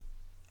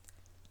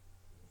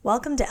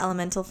Welcome to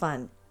Elemental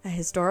Fun, a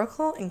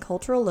historical and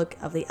cultural look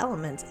of the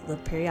elements of the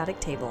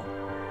periodic table.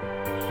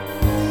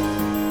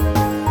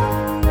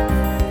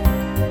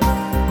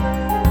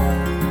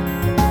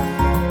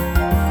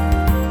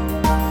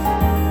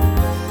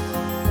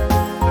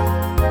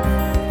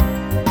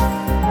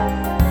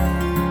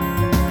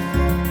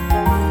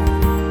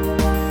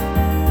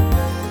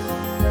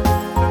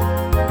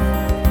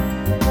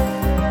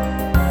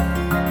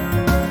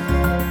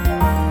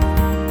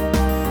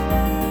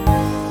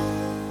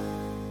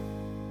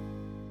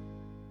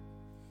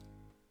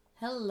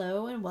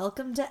 Hello and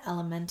welcome to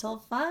Elemental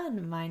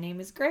Fun. My name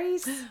is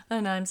Grace.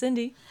 And I'm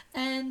Cindy.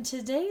 And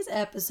today's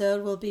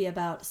episode will be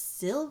about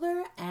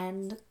silver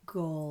and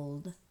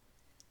gold.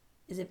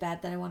 Is it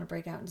bad that I want to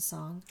break out into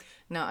song?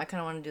 No, I kind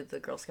of want to do the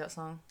Girl Scout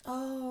song.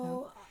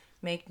 Oh.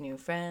 Make new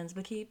friends,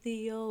 but keep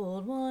the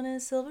old. One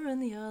is silver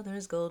and the other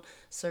is gold.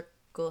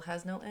 Circle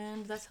has no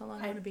end. That's how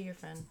long I want to be your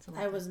friend.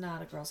 I was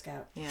not a Girl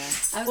Scout. Yeah.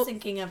 I was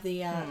thinking of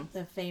the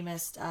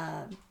famous...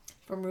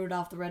 from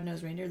Rudolph the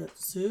Red-Nosed Reindeer, the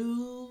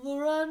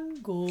silver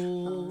and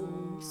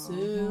gold,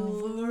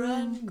 silver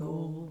and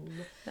gold.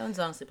 That one's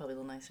honestly probably a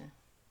little nicer.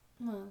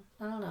 Well,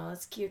 I don't know.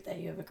 It's cute that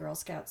you have a Girl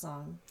Scout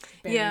song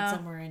buried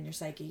somewhere in your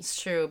psyche.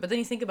 It's true. But then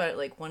you think about it,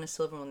 like, one is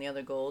silver and the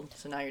other gold.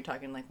 So now you're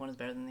talking like one is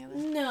better than the other.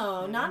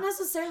 No, not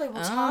necessarily.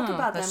 We'll talk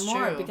about that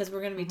more true. because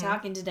we're going to be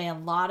talking today a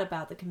lot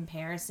about the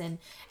comparison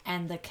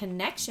and the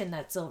connection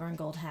that silver and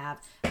gold have.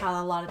 How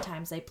a lot of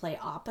times they play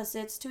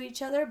opposites to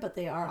each other, but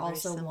they are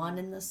also one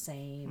and the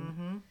same.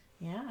 Mm-hmm.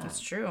 Yeah. That's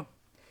true.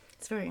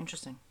 It's very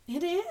interesting.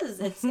 It is.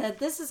 It's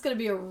this is going to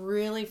be a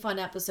really fun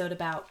episode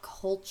about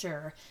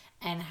culture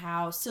and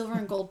how silver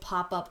and gold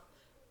pop up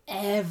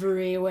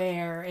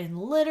everywhere in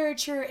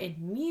literature, in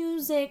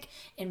music,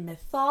 in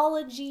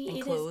mythology.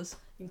 In clothes.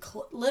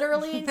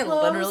 Literally in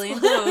clothes. Literally in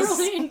clothes.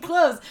 Literally in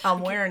clothes.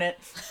 I'm wearing it.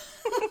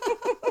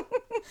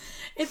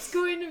 It's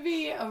going to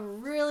be a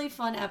really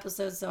fun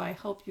episode, so I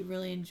hope you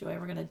really enjoy.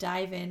 We're going to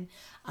dive in.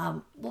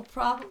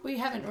 We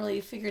haven't really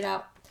figured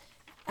out.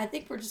 I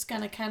think we're just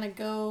going to kind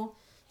of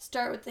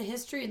start with the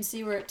history and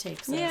see where it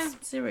takes us. Yeah,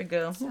 see where we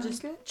go. Sounds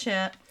just good.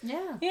 Chat.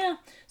 Yeah. Yeah.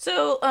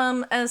 So,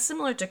 as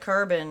similar to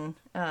carbon,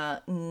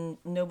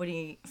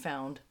 nobody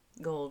found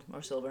gold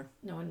or silver.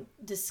 No one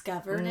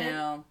discovered it.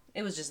 No,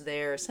 it was just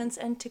there since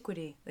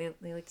antiquity. They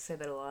like to say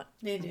that a lot.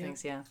 They do.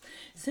 Things, yeah.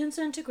 Since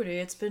antiquity,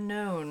 it's been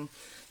known.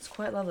 It's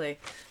quite lovely.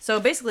 So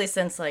basically,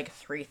 since like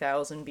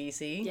 3000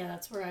 BC. Yeah,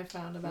 that's where I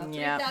found about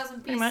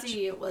 3000 pretty much.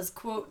 BC. It was,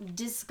 quote,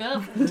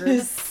 discovered.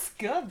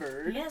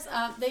 Discovered. Yes,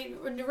 they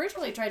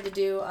originally tried to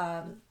do.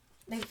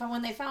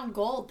 When they found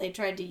gold, they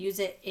tried to use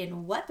it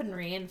in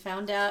weaponry and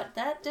found out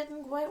that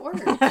didn't quite work.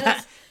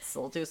 It's a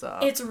little too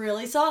soft. It's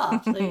really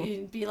soft. Like,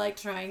 it'd be like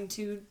trying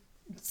to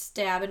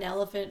stab an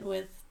elephant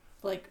with,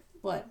 like,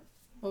 what?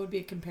 What would be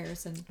a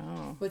comparison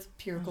with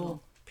pure gold?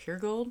 Pure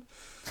gold?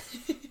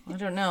 I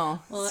don't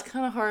know. Well, it's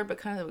kind of hard, but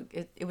kind of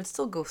it would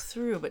still go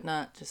through, but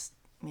not just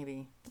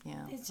maybe.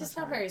 Yeah. It's just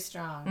not very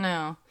strong.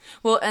 No.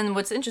 Well, and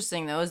what's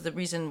interesting though is the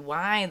reason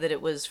why that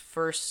it was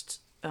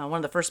first. One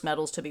of the first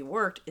metals to be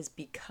worked is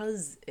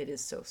because it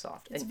is so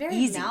soft it's and very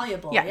easy.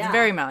 malleable. Yeah, it's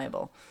very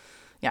malleable.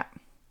 Yeah,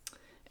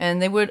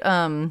 and they would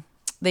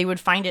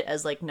find it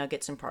as like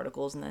nuggets and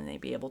particles, and then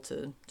they'd be able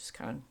to just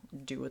kind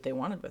of do what they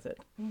wanted with it.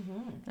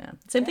 Mm-hmm. Yeah,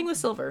 same thing with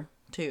silver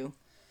too.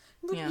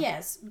 Yeah.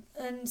 Yes,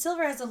 and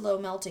silver has a low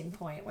melting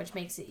point, which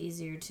makes it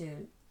easier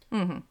to,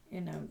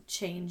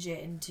 change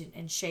it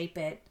and shape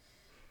it.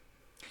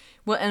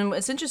 Well, and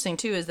what's interesting,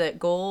 too, is that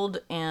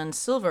gold and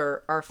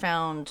silver are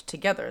found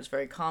together. It's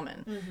very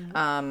common.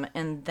 Mm-hmm.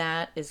 And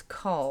that is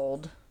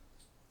called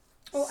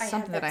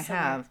something I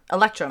have.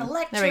 Electrum.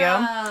 There we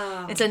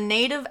go. It's a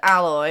native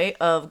alloy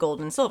of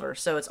gold and silver.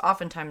 So it's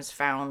oftentimes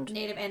found...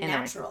 Native and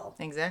natural.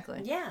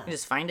 Exactly. Yeah. You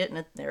just find it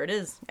and there it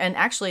is. And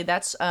actually,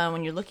 that's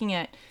when you're looking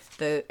at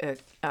the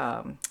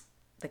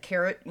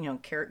carat,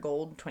 carat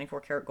gold, 24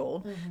 karat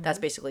gold, that's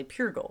basically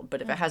pure gold.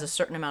 But if it has a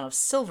certain amount of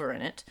silver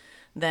in it,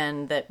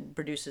 then that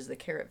produces the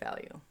carat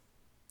value.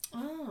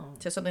 Oh.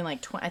 So something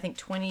like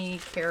 20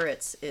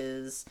 carats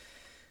is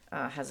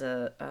has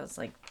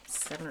like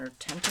 7 or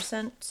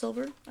 10%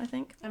 silver, I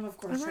think. I'm of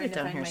course trying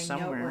to find my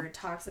note where it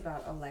talks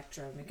about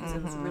electrum because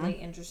it was really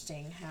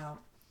interesting how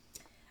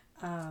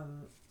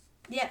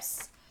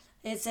yes.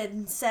 It said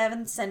in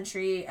 7th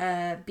century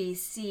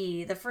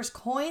BC, the first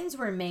coins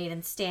were made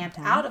and stamped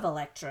out of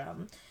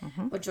electrum,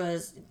 which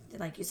was,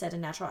 like you said, a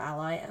natural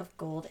alloy of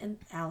gold and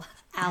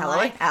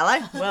Alloy?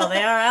 Well,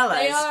 they are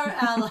allies. They are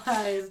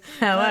allies.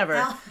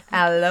 However,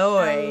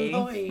 alloy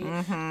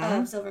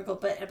of silver and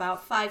gold. But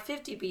about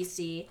 550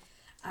 BC,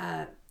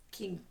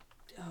 King...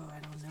 Oh, I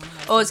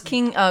don't know. It's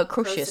King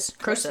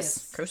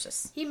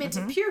Croesus. He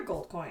minted pure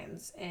gold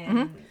coins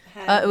and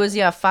had... it was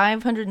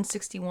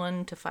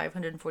 561 to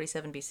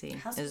 547 BC.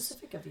 How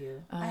specific of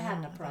you. I had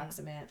an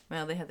approximate.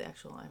 Well, they had the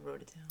actual... I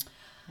wrote it down.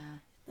 Yeah.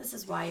 This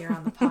is why you're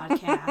on the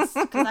podcast.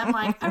 Because I'm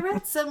like, I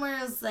read somewhere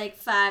it was like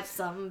 5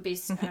 something.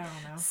 I don't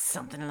know.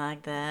 Something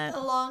like that. A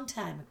long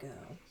time ago.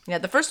 Yeah,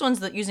 the first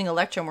ones that using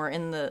Electrum were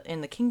in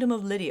the Kingdom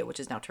of Lydia, which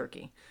is now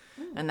Turkey.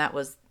 And that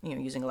was,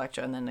 using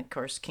Electra. And then, of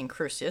course, King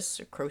Croesus,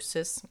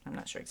 I'm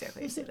not sure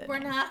exactly how you say that. We're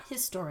name. not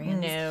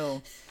historians.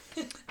 No.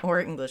 Or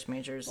English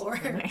majors. Or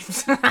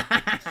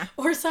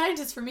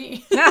scientists for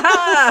me.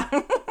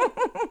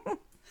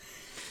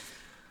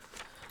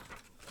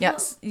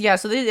 Yes. Yeah,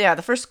 so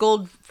the first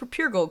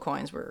pure gold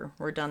coins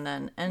were done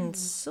then. And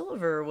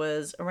silver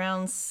was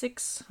around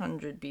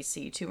 600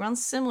 BC to around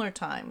similar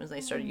time as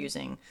they started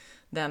using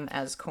them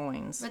as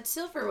coins. But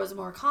silver was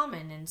more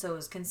common, and so it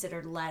was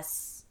considered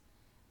less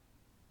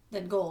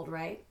than gold,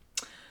 right?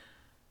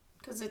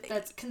 Because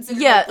that's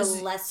considered like the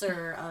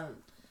lesser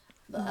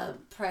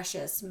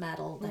precious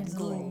metal than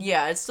gold.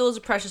 Yeah, it still is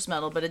a precious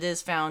metal, but it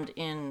is found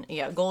in...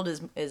 Yeah, gold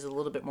is a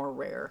little bit more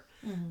rare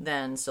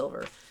than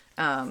silver.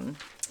 And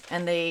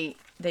they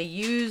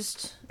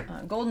used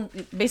gold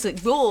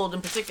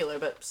in particular,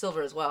 but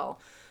silver as well,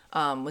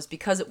 was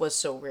because it was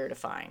so rare to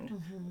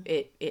find.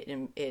 It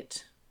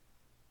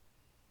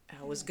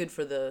was good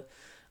for the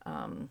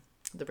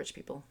rich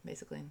people,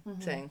 basically,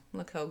 saying,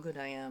 "Look how good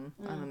I am!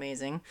 I'm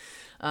amazing.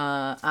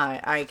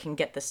 I can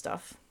get this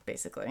stuff,"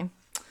 basically.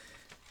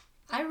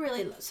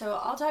 So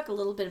I'll talk a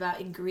little bit about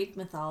in Greek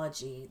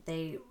mythology.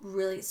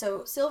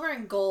 So silver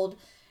and gold.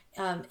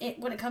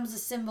 When it comes to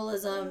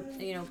symbolism,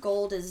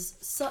 gold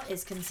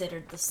is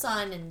considered the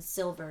sun and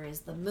silver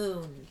is the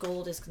moon.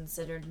 Gold is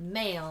considered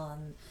male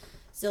and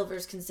silver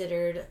is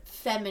considered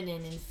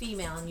feminine and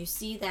female. And you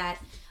see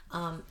that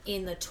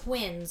in the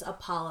twins,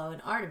 Apollo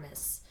and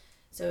Artemis.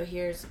 So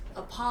here's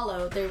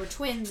Apollo. They were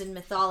twins in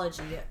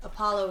mythology.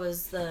 Apollo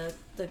was the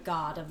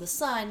god of the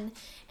sun,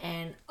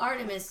 and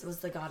Artemis was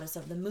the goddess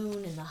of the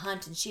moon and the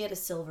hunt, and she had a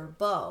silver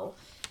bow.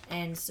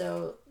 And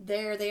so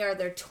there they are.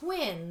 They're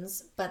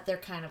twins, but they're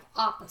kind of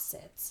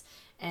opposites.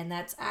 And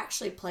that's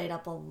actually played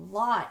up a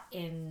lot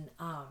in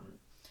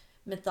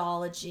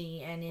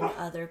mythology and in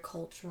other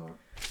cultural...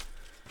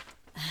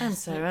 I'm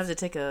sorry, I have to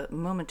take a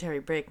momentary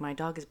break. My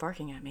dog is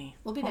barking at me.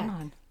 We'll be back.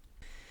 On.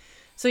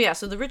 So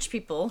the rich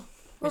people...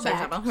 We're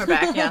back. We're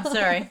back, yeah.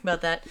 Sorry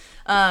about that.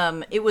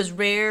 It was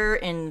rare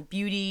in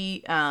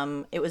beauty.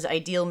 It was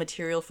ideal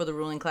material for the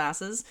ruling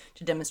classes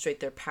to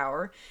demonstrate their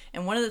power.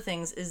 And one of the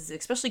things is,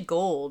 especially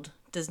gold,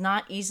 does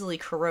not easily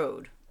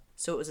corrode.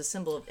 So it was a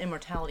symbol of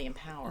immortality and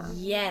power.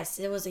 Yes,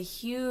 it was a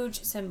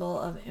huge symbol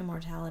of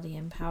immortality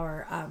and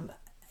power.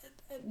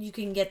 You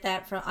can get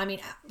that from...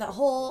 the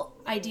whole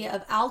idea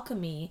of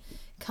alchemy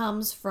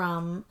comes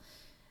from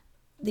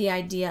the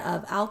idea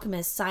of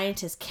alchemists,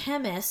 scientists,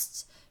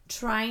 chemists...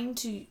 trying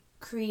to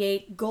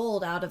create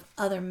gold out of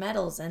other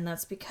metals, and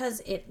that's because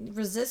it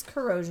resists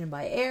corrosion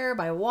by air,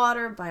 by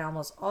water, by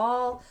almost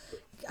all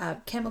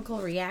chemical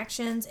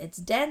reactions. It's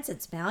dense,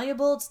 it's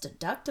malleable, it's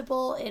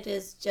deductible. It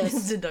is just...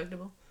 It's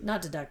deductible?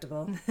 Not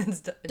deductible.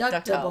 It's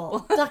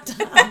ductile. It's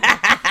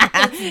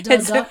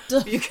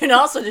deductible. You can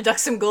also deduct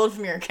some gold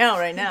from your account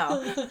right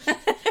now.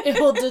 It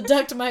will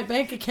deduct my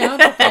bank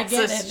account if I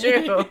get it. That's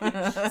true.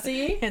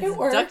 See? It's it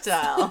works.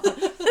 ductile.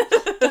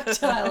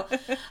 Ductile.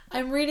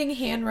 I'm reading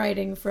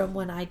handwriting from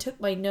when I took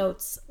my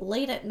notes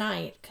late at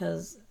night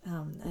because,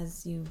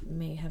 as you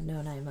may have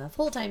known, I'm a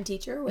full-time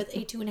teacher with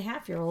a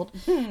 2.5-year-old,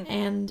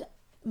 and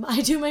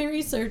I do my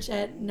research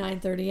at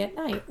 9:30 at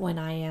night when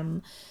I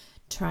am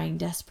trying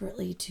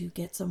desperately to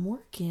get some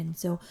work in.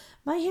 So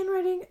my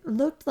handwriting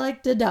looked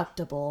like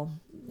deductible,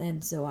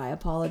 and so I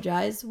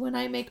apologize when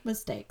I make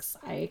mistakes.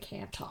 I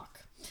can't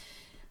talk.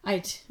 I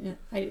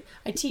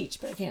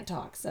teach, but I can't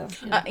talk. So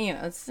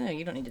it's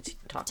you don't need to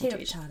talk and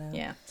teach.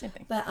 Yeah, same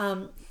thing. But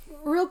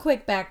real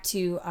quick back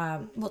to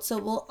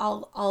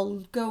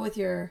I'll go with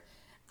your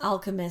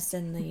alchemist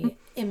and the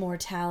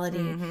immortality.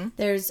 Mm-hmm.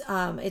 There's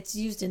it's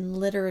used in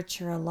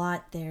literature a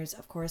lot. There's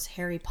of course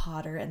Harry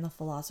Potter and the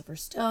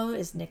Philosopher's Stone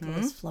is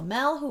Nicholas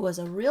Flamel, who was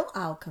a real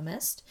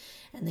alchemist,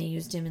 and they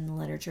used him in the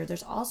literature.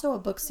 There's also a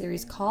book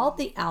series called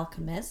The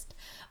Alchemist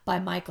by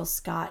Michael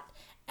Scott.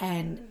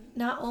 And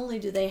not only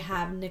do they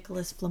have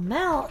Nicholas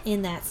Flamel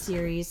in that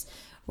series,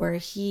 where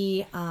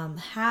he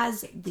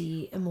has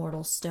the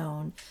immortal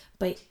stone,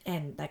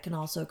 and that can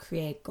also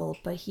create gold,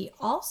 but he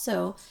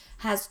also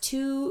has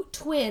 2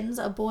 twins,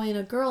 a boy and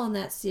a girl in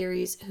that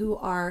series, who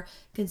are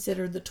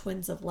considered the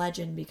twins of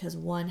legend because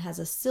one has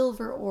a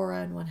silver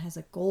aura and one has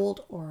a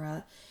gold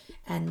aura,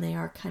 and they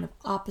are kind of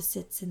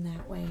opposites in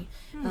that way.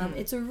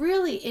 It's a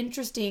really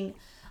interesting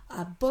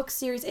book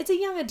series. It's a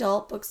young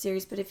adult book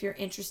series, but if you're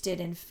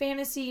interested in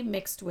fantasy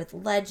mixed with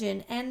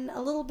legend and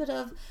a little bit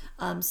of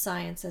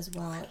science as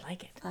well, I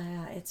like it.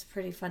 It's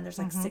pretty fun. There's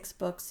like 6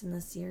 books in the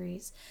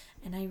series,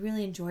 and I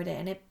really enjoyed it.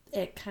 And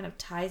it kind of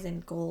ties in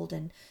gold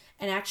and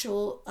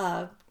actual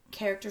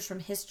characters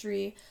from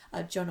history.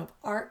 Joan of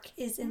Arc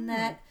is in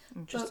that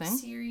book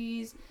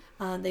series.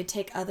 They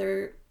take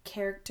other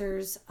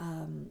characters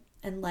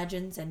and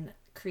legends and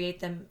create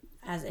them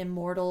as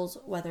immortals,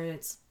 whether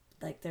it's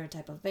like they're a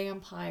type of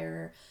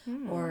vampire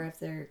or if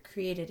they're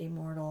created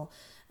immortal.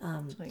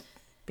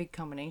 big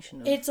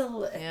combination of...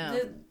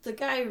 The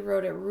guy who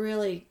wrote it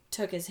really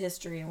took his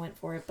history and went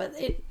for it. But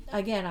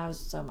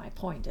so my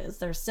point is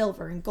there's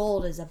silver and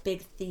gold is a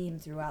big theme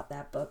throughout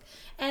that book.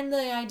 And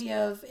the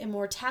idea of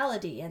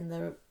immortality and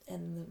the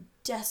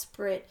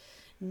desperate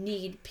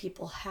need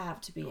people have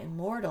to be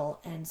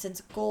immortal. And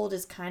since gold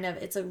is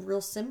it's a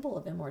real symbol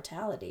of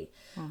immortality.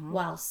 Mm-hmm.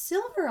 While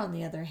silver, on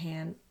the other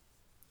hand,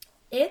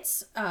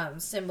 its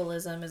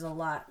symbolism is a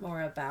lot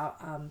more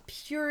about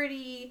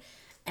purity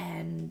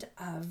and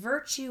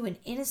virtue and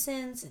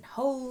innocence and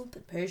hope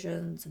and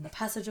patience and the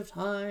passage of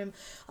time.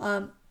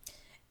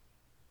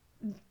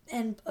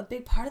 And a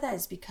big part of that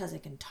is because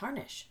it can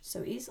tarnish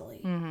so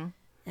easily. Mm-hmm.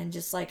 And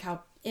just like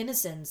how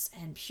innocence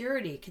and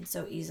purity can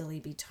so easily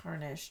be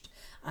tarnished,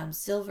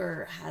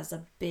 silver has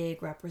a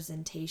big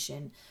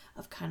representation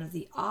of kind of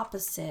the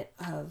opposite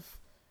of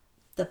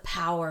the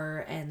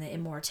power and the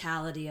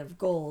immortality of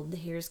gold.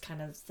 Here's kind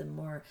of the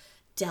more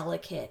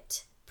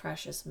delicate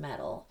precious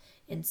metal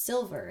in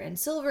silver. And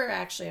silver,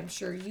 actually, I'm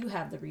sure you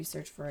have the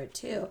research for it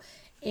too.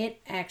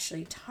 It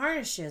actually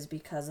tarnishes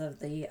because of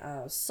the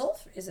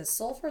sulfur. Is it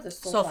sulfur? The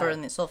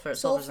sulfur.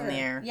 Sulfur's in the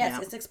air. Yes,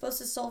 yeah. It's exposed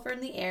to sulfur in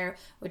the air,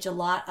 which a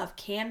lot of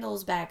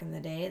candles back in the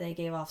day, they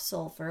gave off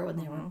sulfur when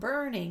they were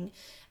burning.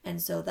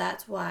 And so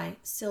that's why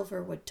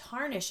silver would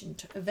tarnish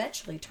and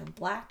eventually turn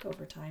black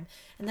over time.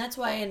 And that's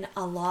why in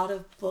a lot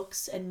of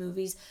books and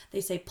movies,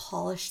 they say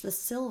polish the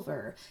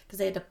silver, because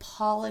they had to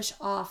polish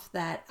off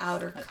that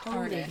outer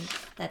coating,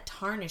 that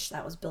tarnish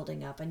that was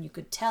building up. And you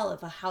could tell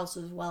if a house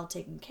was well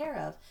taken care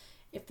of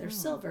if their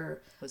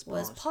silver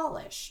was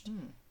polished.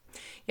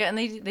 Yeah, and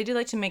they do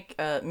like to make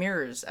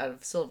mirrors out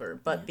of silver,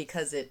 but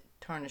because it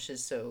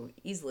tarnishes so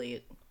easily,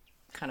 it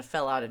kind of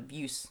fell out of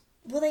use.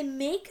 Well,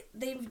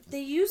 they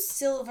use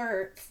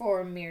silver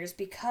for mirrors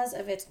because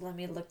of its. Let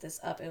me look this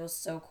up. It was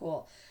so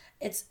cool.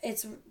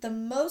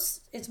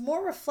 It's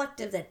more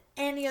reflective than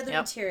any other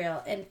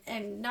material,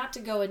 and not to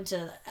go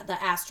into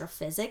the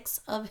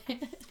astrophysics of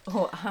it.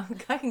 Oh,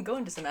 I can go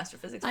into some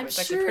astrophysics. I'm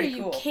sure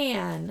you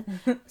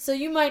can. So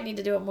you might need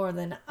to do it more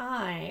than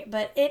I.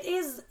 But it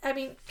is. I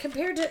mean,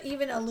 compared to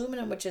even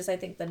aluminum, which is I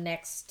think the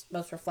next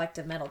most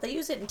reflective metal, they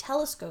use it in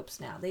telescopes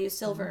now. They use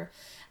silver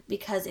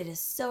because it is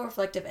so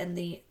reflective, and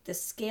the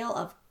scale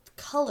of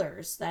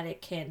colors that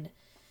it can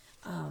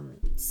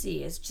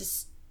see is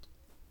just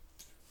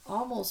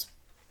almost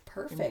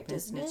perfect,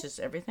 isn't it? It's just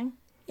everything?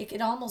 It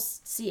can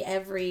almost see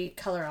every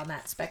color on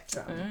that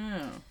spectrum.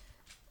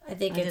 I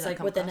think it's like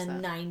within a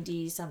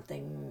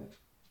 90-something,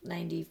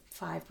 95%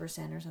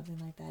 or something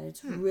like that.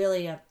 It's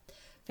really a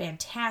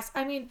fantastic...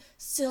 I mean,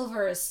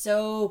 silver is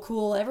so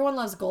cool. Everyone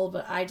loves gold,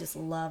 but I just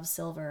love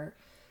silver.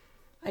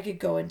 I could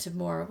go into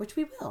more, which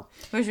we will.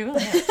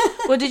 Yeah.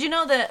 Well, did you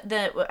know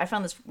that I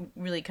found this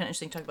really kind of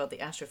interesting talk about the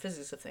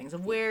astrophysics of things,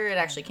 of where it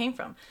actually came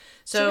from.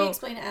 So, should we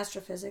explain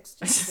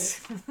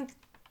astrophysics?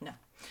 No.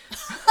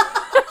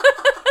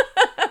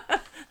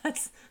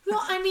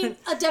 Well, I mean,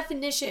 a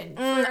definition.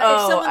 If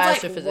someone's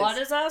astrophysics. Like, what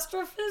is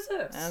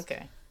astrophysics?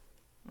 Okay.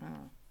 Oh.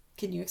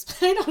 Can you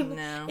explain?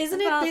 No.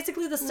 Isn't it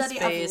basically the study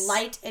of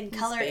light and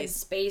color and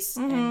space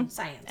and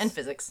science? And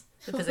physics.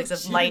 The physics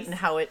of light and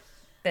how it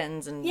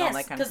bends and all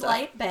that kind of stuff.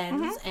 Yes, because light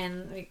bends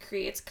and it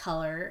creates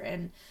color,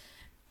 and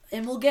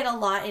we'll get a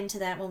lot into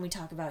that when we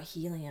talk about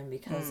helium,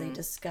 because they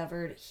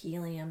discovered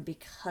helium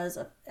because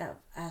of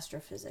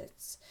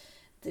astrophysics,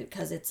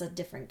 because it's a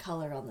different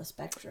color on the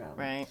spectrum.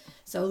 Right.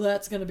 So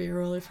that's going to be a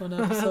really fun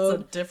episode.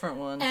 That's a different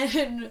one.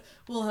 And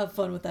we'll have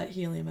fun with that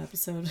helium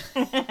episode.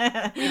 We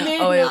may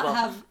not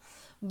have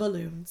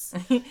balloons.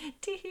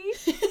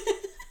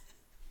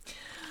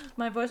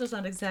 My voice will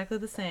sound exactly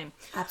the same.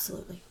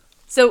 Absolutely.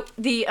 So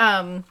the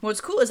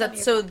what's cool is that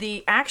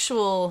the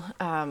actual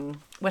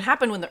what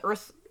happened when the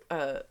Earth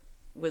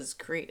was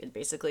created,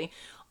 basically,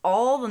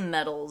 all the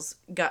metals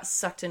got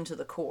sucked into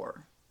the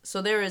core.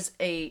 So there is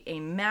a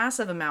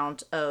massive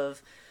amount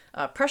of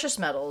precious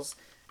metals,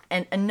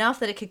 and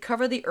enough that it could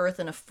cover the Earth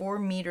in a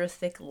 4-meter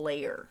thick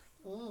layer.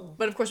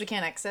 But of course we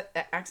can't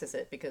access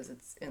it because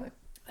it's in a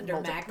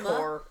under magma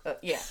core.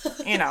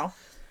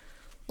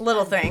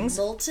 Little things.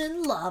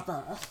 Molten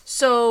lava.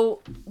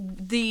 So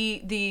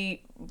the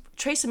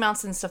trace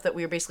amounts and stuff that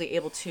we are basically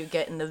able to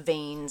get in the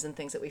veins and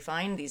things that we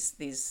find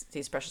these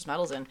precious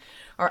metals in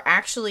are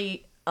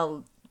actually a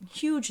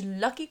huge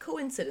lucky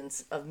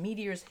coincidence of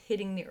meteors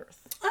hitting the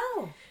Earth.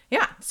 Oh.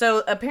 Yeah.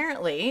 So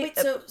apparently. Wait.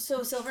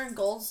 So silver and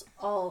gold's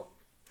all.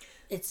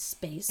 It's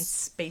space. It's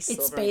space.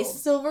 It's silver space. And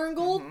gold. Silver and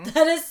gold. Mm-hmm.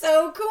 That is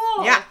so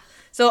cool. Yeah.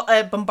 So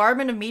a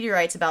bombardment of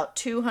meteorites about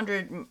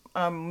 200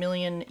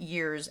 million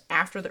years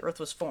after the Earth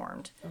was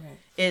formed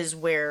is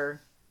where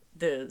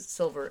the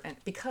silver, and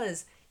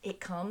because it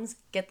comes,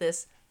 get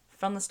this,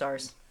 from the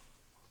stars.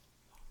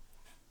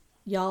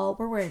 Y'all,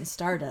 we're wearing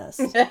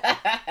Stardust.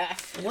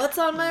 What's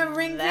on my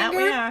ring that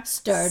finger? We are.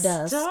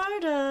 Stardust.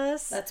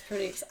 That's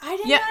pretty exciting. I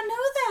did not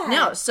know that.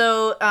 No,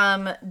 so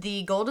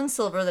the gold and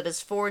silver that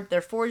is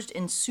they're forged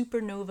in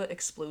supernova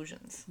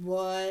explosions.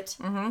 What?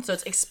 Mm-hmm. So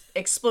it's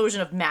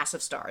explosion of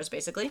massive stars,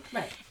 basically.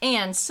 Right.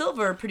 And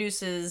silver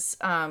produces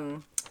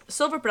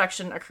silver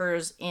production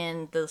occurs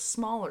in the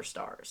smaller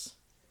stars,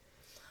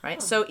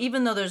 right? So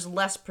even though there's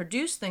less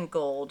produced than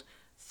gold,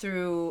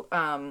 through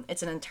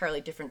it's an entirely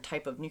different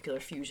type of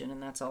nuclear fusion,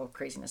 and that's all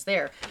craziness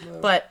there.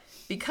 Whoa. But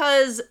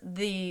because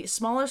the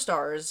smaller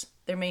stars,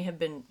 there may have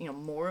been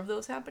more of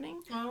those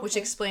happening, which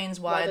explains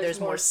why there's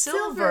more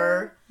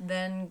silver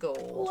than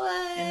gold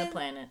in the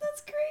planet.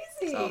 That's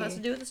crazy. So it all has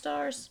to do with the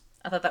stars.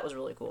 I thought that was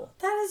really cool.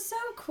 That is so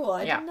cool.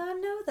 I did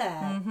not know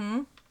that. Mm-hmm.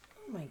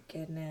 Oh my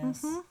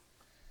goodness. Mm-hmm.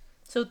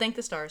 So thank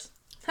the stars.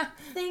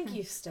 Thank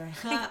you, stars.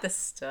 Thank the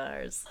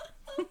stars.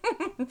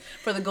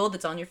 For the gold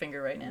that's on your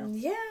finger right now.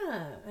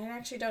 Yeah. I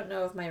actually don't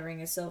know if my ring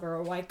is silver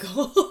or white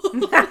gold.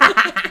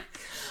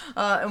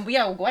 And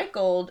white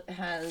gold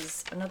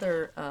has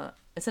another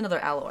it's another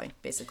alloy,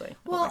 basically.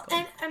 Well,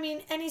 and I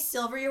mean, any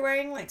silver you're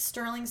wearing, like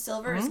sterling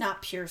silver, is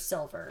not pure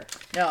silver.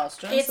 No,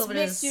 sterling silver is...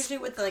 It's mixed usually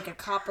with like a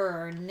copper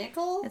or a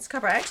nickel. It's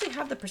copper. I actually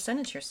have the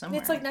percentage here somewhere.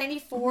 It's like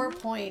 94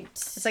 point...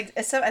 It's like,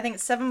 I think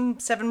it's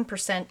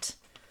 7%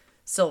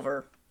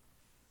 silver.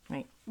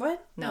 Right.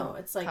 What? No,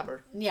 it's like...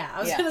 copper. Yeah, I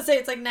was going to say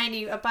it's like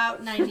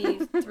about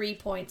 93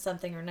 point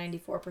something or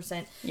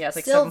 94%. Yeah, it's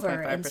like silver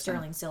 7.5%. in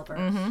sterling silver.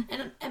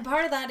 Mm-hmm. And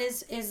part of that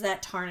is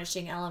that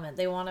tarnishing element.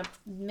 They want to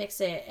mix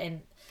it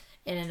in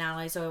an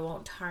alloy so it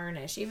won't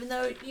tarnish. Even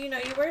though, you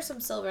wear some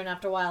silver and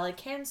after a while it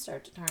can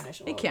start to tarnish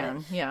a little bit. It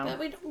can, yeah.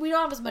 But we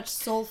don't have as much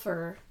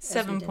sulfur.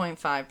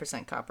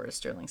 7.5% copper is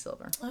sterling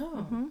silver.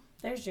 Oh,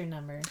 there's your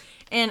number.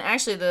 And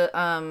actually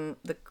the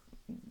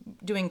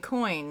doing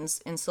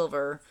coins in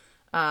silver,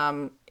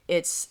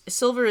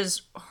 silver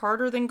is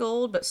harder than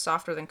gold but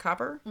softer than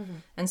copper. Mm-hmm.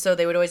 And so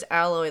they would always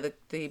alloy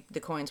the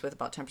coins with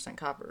about 10%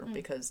 copper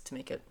because to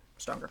make it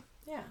stronger.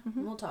 Yeah,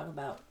 we'll talk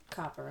about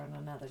copper on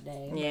another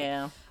day.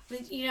 Yeah.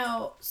 But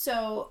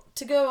so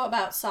to go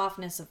about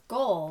softness of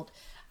gold,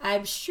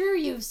 I'm sure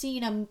you've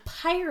seen a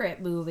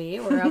pirate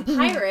movie where a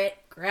pirate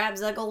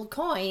grabs a gold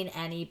coin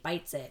and he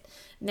bites it.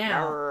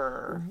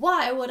 Now,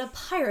 why would a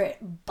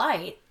pirate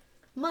bite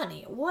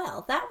money?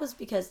 Well, that was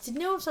because to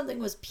know if something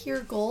was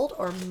pure gold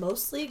or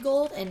mostly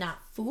gold and not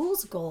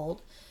fool's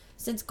gold,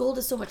 since gold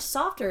is so much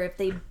softer, if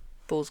they...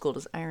 Fool's gold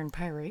is iron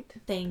pyrite.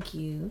 Thank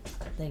you,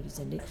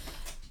 Cindy.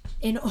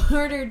 In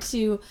order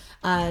to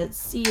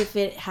see if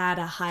it had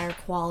a higher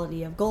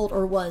quality of gold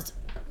or was,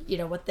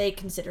 what they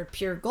considered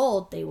pure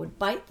gold, they would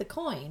bite the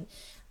coin.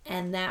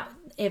 And that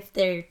if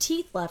their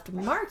teeth left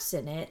marks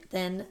in it,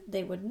 then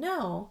they would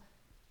know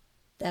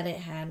that it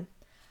had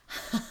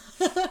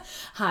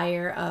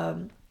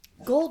higher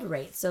gold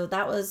rate. So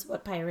that was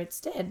what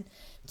pirates did.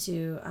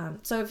 So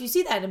if you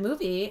see that in a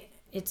movie,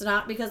 it's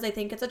not because they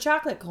think it's a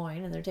chocolate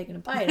coin and they're taking a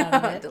bite out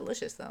of it.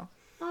 Delicious, though.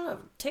 Oh,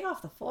 take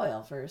off the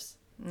foil first.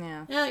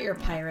 Yeah. Now you're a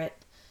pirate.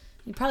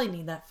 You probably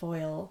need that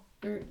foil.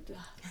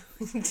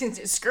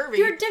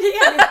 Scurvy.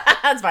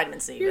 That's vitamin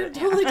C. You're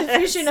totally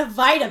deficient of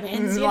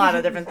vitamins. A lot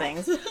of different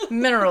things.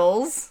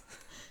 Minerals.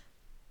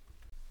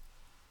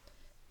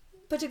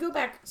 But to go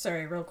back,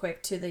 real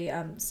quick to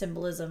the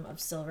symbolism of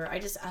silver.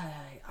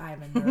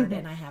 I'm a nerd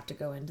and I have to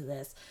go into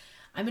this.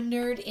 I'm a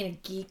nerd in a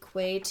geek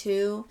way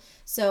too.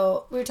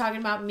 So we were talking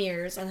about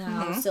mirrors and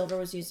how silver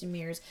was used in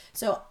mirrors.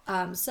 So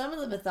some of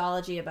the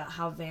mythology about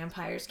how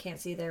vampires can't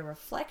see their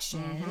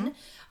reflection,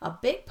 a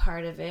big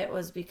part of it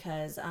was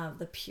because of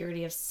the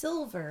purity of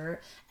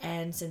silver.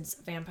 And since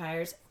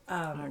vampires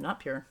are not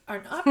pure. They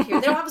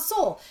don't have a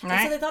soul. Right.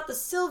 And so they thought the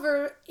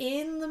silver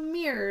in the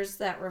mirrors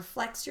that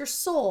reflects your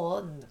soul,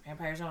 and the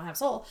vampires don't have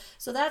soul.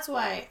 So that's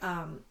why,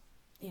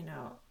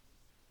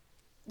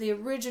 the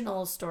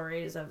original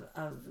stories of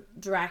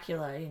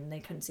Dracula, and they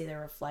couldn't see their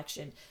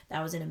reflection.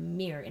 That was in a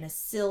mirror, in a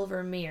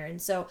silver mirror.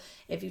 And so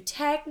if you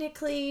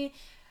technically,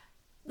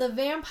 the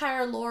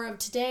vampire lore of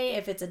today,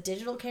 if it's a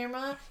digital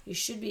camera, you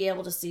should be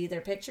able to see their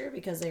picture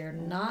because they are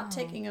not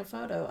taking a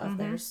photo of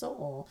their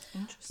soul.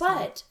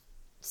 But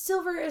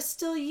silver is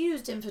still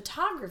used in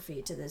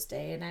photography to this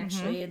day. And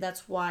actually,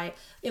 that's why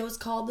it was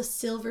called the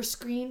silver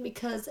screen,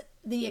 because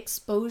the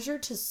exposure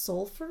to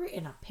sulfur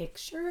in a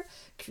picture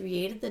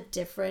created the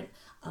different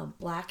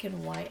black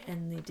and white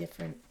and the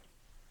different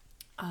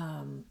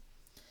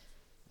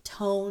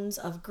tones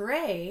of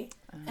gray.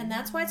 And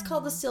that's why it's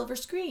called the silver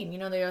screen.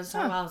 They always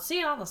talk about, see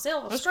it on the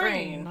silver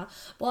screen.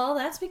 Well,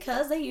 that's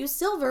because they use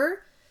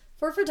silver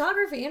for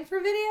photography and for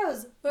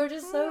videos. They're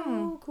just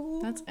so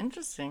cool. That's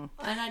interesting.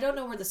 And I don't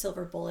know where the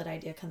silver bullet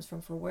idea comes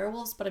from for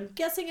werewolves, but I'm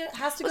guessing it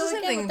has to go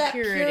again with that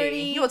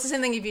purity. It's the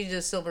same thing if you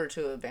do silver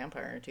to a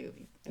vampire too.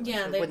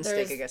 Wooden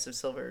stick, I guess, of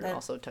silver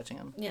also touching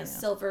them. Yeah,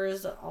 silver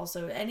is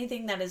also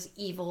anything that is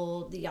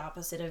evil, the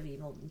opposite of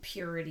evil,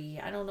 purity.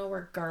 I don't know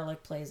where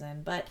garlic plays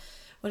in, but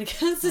when it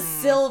comes to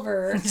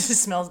silver, it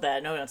just smells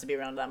bad. Nobody wants to be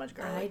around that much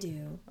garlic. I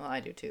do. Well,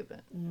 I do too, but.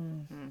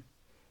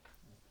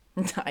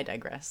 I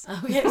digress.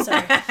 Okay,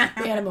 sorry.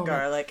 We had a moment.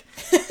 Garlic.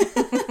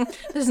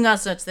 There's not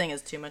such thing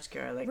as too much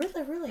garlic.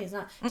 Really is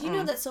not. Do you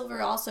know that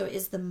silver also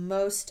is the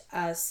most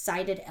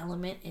cited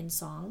element in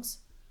songs?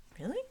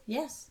 Really?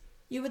 Yes.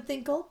 You would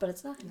think gold, but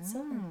it's not. It's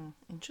silver.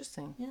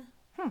 Interesting.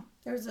 Yeah.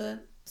 There was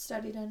a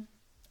study done.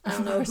 I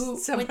don't know who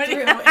Somebody went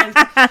through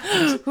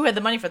and who had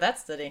the money for that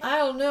study. I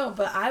don't know,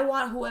 but I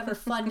want whoever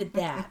funded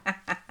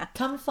that.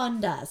 Come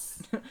fund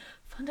us.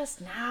 Fund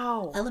us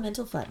now.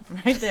 Elemental fun.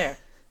 Right there.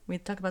 We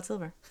talk about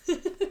silver.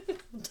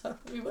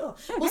 We will.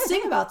 We'll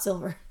sing about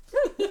silver.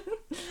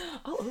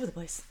 All over the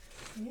place.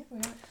 Yeah, we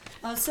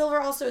are. Silver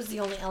also is the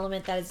only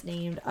element that is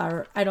named,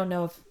 or I don't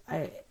know if,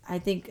 I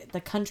think the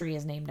country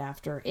is named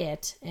after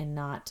it and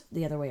not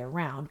the other way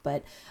around,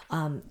 but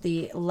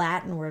the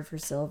Latin word for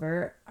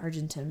silver,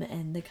 Argentum,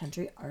 and the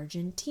country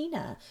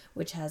Argentina,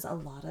 which has a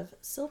lot of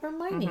silver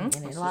mining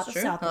in it. A lot of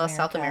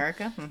South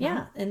America. Mm-hmm.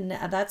 Yeah, and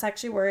that's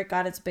actually where it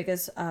got its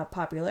biggest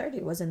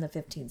popularity, was in the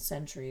 15th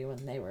century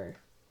when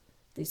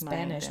the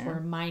Spanish were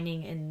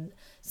mining in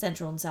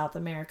Central and South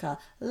America.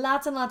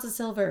 Lots and lots of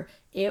silver.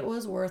 It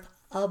was worth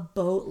a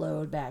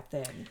boatload back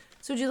then.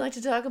 So would you like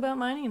to talk about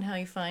mining and how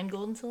you find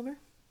gold and silver?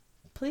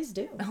 Please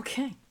do.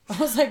 Okay. I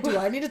was like, do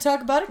I need to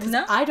talk about it? Because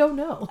No. I don't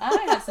know.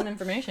 I have some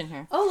information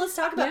here. Oh, let's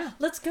talk about it.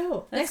 Let's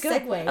go. Next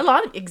segue. A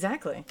lot of,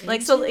 exactly.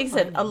 Like I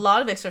said, a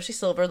lot of it, especially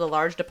silver, the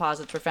large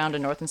deposits were found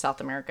in North and South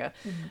America.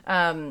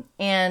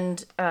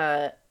 And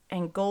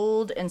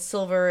gold and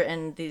silver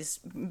and these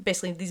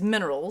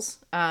minerals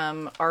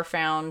are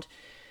found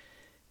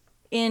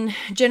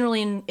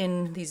generally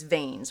in these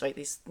veins, right?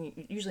 These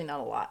usually not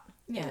a lot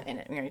in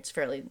it. It's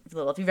fairly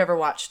little. If you've ever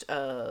watched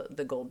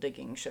the gold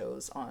digging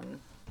shows on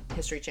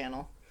History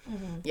Channel,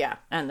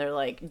 and they're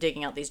like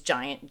digging out these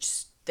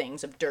giant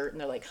things of dirt,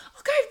 and they're like,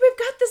 "Oh guys, we've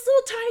got this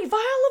little tiny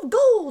vial of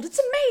gold. It's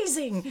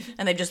amazing!"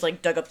 And they just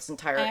like dug up this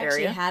entire area. I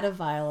actually had a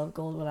vial of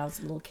gold when I was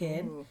a little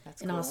kid. Ooh,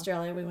 that's in cool.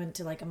 Australia, we went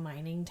to like a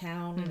mining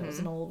town, and it was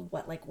an old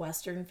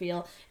Western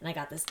feel, and I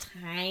got this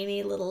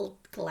tiny little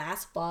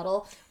glass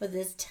bottle with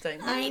this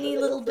tiny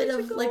little bit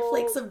of like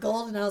flakes of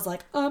gold, and I was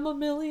like, I'm a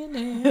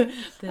millionaire.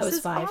 This was is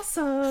 5.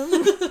 awesome.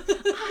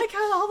 I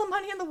got all the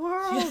money in the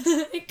world.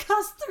 It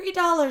cost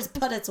 $3,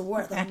 but it's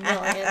worth $1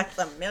 million. That's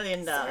 $1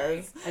 million.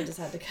 Sorry, I just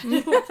had to cut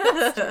it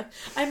faster.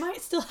 I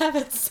might still have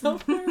it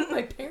somewhere at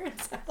my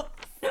parents' house.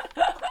 You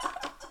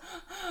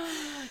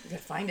gotta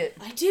find it.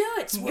 I do.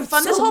 It's You worth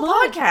fund this so whole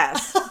much.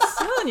 podcast. I'm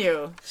telling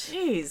you.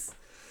 Jeez.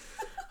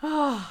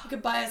 You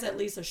could buy us at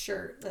least a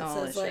shirt that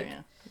says sure, like.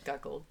 yeah.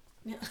 Got gold.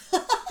 Yeah.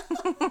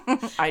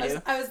 I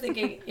do. I was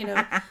thinking,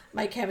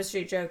 my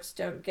chemistry jokes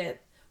don't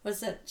get. What's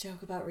that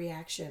joke about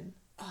reaction?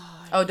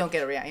 Oh, don't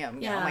get a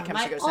reaction. Yeah, my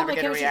chemistry jokes never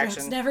get a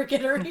reaction. Never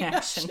get a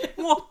reaction.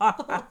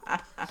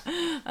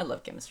 I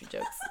love chemistry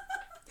jokes.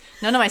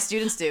 None of my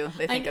students do.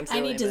 They think I'm silly.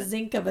 I need to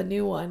think of a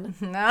new one.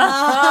 No.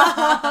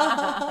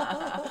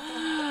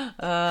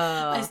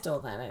 I stole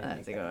that.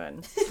 That's a good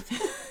one.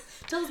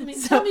 Tell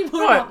me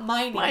more about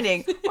mining.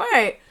 Mining. All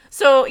right.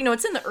 So,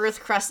 it's in the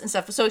earth crust and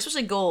stuff. So,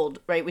 especially gold,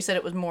 right? We said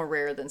it was more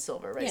rare than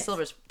silver, right? Yes.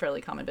 Silver's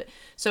fairly common. But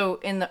so,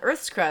 in the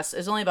earth's crust,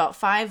 there's only about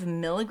 5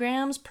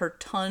 milligrams per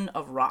ton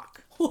of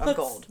rock of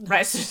gold,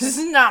 right? So, this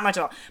is not much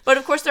at all. But,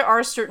 of course, there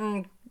are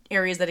certain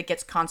areas that it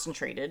gets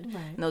concentrated.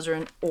 Right. And those are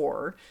in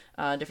ore,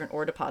 different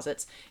ore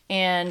deposits.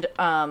 And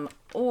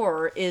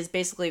ore is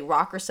basically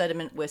rock or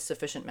sediment with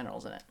sufficient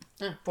minerals in it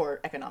for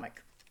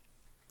economic.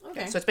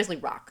 Okay. So, it's basically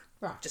rock.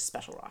 Just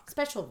special rock.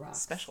 Special rock.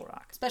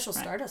 Special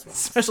Stardust rock.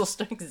 Special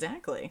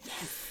exactly.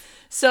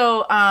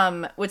 So,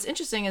 what's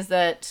interesting is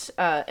that,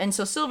 and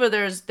so silver,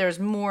 there's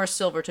more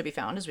silver to be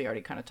found, as we already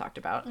kind of talked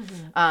about,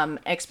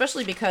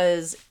 especially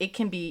because it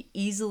can be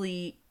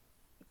easily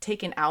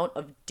taken out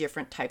of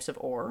different types of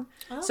ore.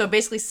 Oh. So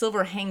basically,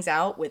 silver hangs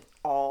out with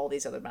all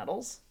these other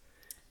metals.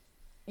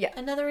 Yeah.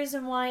 Another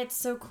reason why it's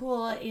so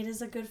cool, it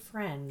is a good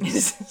friend.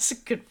 It's a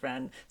good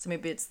friend. So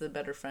maybe it's the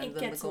better friend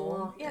than the gold.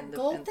 Along. Yeah,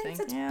 gold thinks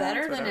it's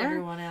better than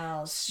everyone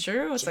else. It's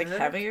true. It's like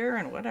heavier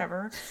and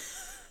whatever.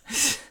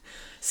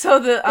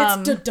 So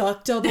it's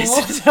deductible.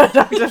 It's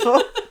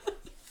deductible.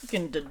 You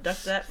can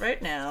deduct that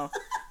right now.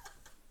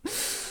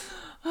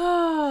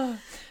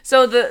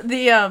 So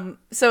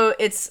so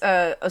it's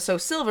so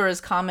silver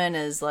is common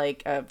as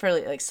like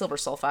fairly like silver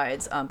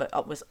sulfides,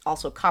 but with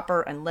also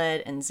copper and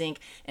lead and zinc,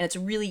 and it's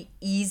really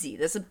easy.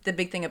 That's the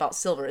big thing about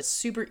silver. It's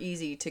super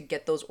easy to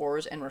get those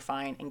ores and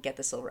refine and get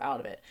the silver out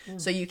of it.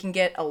 So you can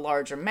get a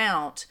large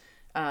amount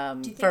for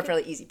a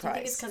fairly easy price. Do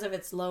you think it's because of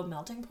its low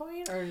melting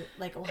point, or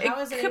like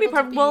how is it? Could be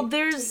part. Well,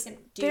 there's.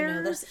 Do you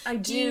know this? I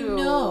do. You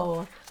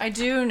know. I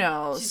do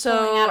know. She's so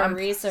pulling out her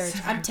research.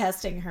 I'm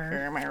testing her.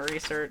 Here, my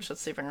research.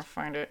 Let's see if I can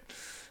find it.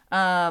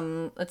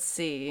 Let's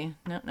see.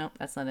 No,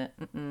 that's not it.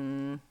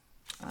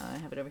 I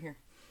have it over here.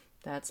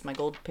 That's my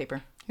gold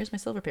paper. Here's my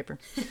silver paper.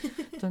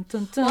 Dun,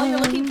 dun, dun. While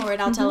you're looking for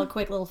it, I'll tell a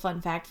quick little fun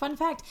fact. Fun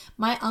fact,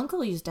 my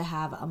uncle used to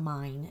have a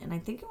mine, and I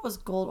think it was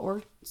gold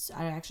or,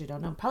 I actually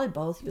don't know, probably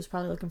both. He was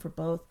probably looking for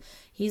both.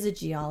 He's a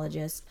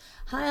geologist.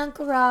 Hi,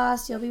 Uncle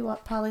Ross. You'll be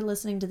probably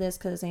listening to this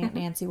because Aunt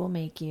Nancy will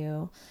make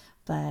you.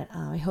 But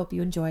I hope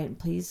you enjoy it, and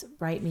please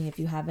write me if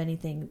you have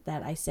anything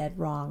that I said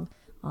wrong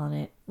on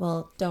it.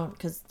 Well, don't,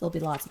 because there'll be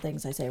lots of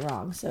things I say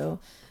wrong. So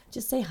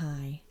just say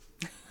hi.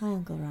 Hi,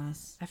 Uncle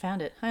Ross. I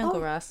found it. Hi,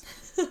 Uncle Ross.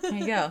 There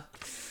you go.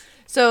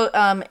 So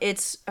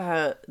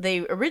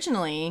they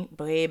originally,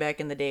 way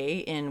back in the day,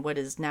 in what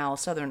is now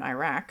southern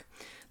Iraq,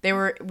 They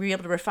were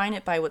able to refine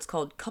it by what's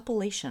called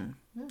cupellation,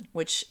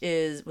 which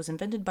was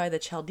invented by the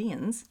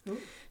Chaldeans. Ooh.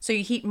 So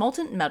you heat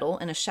molten metal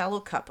in a shallow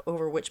cup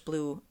over which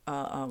blew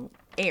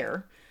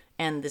air,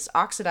 and this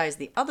oxidized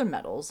the other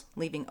metals,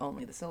 leaving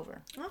only the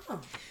silver.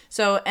 Oh.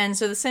 So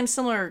the same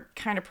similar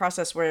kind of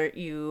process where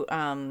you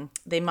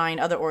they mine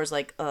other ores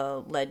like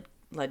lead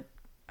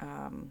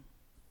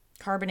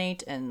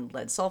carbonate and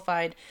lead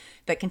sulfide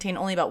that contain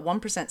only about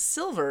 1%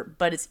 silver,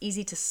 but it's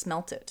easy to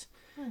smelt it.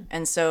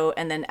 And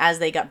then as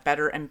they got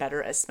better and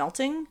better at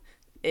smelting,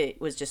 it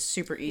was just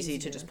super easy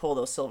to just pull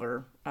those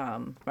silver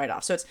right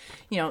off. So it's,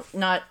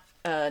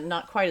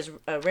 not quite as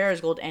rare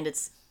as gold, and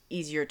it's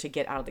easier to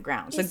get out of the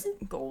ground. So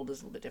gold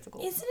is a little bit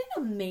difficult. Isn't it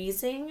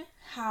amazing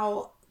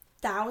how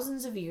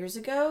thousands of years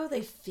ago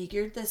they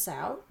figured this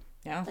out?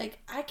 Yeah. Like,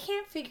 I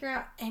can't figure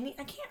out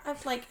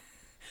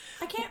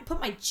I can't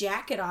put my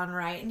jacket on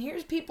right, and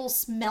here's people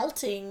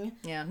smelting.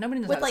 Yeah,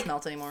 nobody knows how to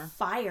smelt anymore.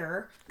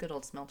 Fire. Good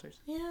old smelters.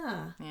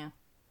 Yeah. Yeah.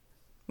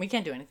 We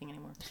can't do anything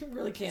anymore. I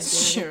really can't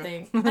do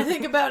anything. I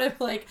think about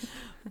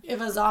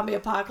if a zombie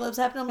apocalypse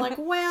happened, I'm like,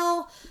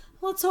 well,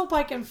 let's hope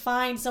I can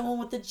find someone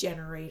with a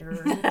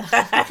generator.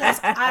 Because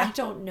I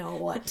don't know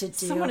what to do.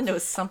 Someone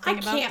knows something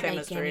about chemistry. I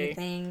can't make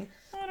anything.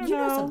 You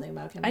know something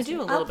about chemistry. I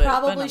do a little bit. I'll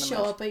probably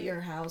show up at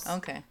your house.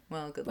 Okay.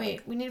 Well, good luck.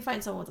 Wait, we need to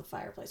find someone with a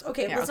fireplace.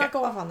 Okay, let's not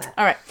go off on that.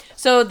 All right.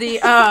 So the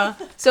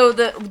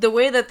the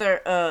way that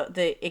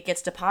it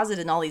gets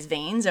deposited in all these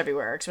veins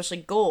everywhere, especially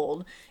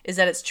gold, is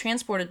that it's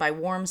transported by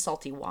warm,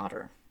 salty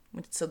water.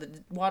 So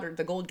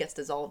the gold gets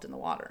dissolved in the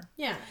water.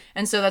 Yeah.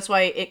 And so that's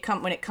why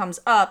when it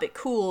comes up, it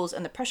cools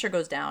and the pressure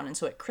goes down, and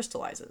so it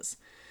crystallizes.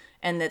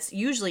 And that's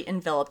usually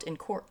enveloped in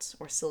quartz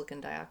or silicon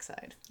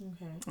dioxide.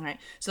 Okay. All right.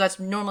 So that's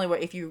normally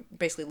if you're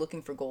basically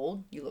looking for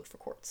gold, you look for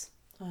quartz.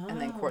 Oh.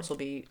 And then quartz will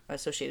be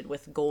associated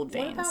with gold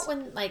veins. What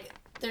about when,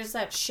 there's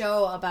that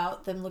show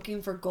about them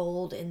looking for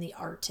gold in the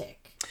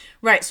Arctic?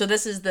 Right. So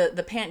this is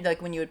the pan,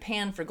 when you would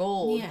pan for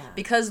gold,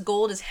 because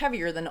gold is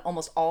heavier than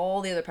almost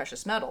all the other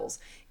precious metals,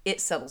 it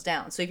settles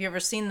down. So if you've ever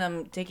seen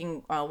them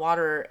taking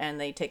water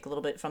and they take a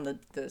little bit from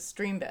the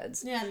stream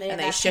beds, and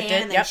they shift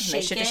it, and they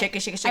shake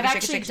it. I've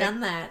actually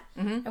done that.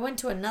 Mm-hmm. I went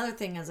to another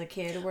thing as a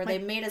kid where they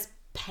made us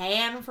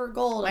pan for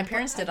gold. My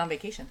parents did on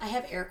vacation. I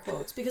have air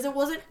quotes because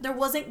there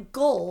wasn't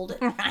gold.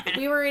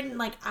 We were in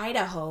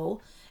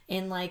Idaho,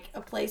 in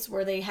a place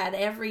where they had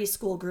every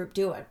school group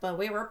do it, but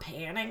we were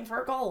panning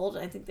for gold.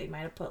 I think they might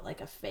have put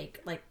a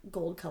fake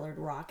gold colored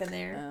rock in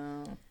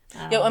there.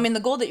 Yeah, I mean, the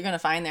gold that you're going to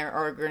find there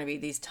are going to be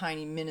these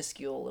tiny,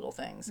 minuscule little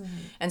things. Mm-hmm.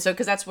 And so,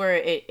 because that's where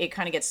it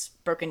kind of gets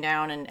broken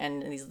down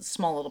and these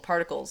small little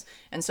particles.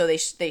 And so they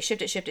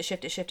shift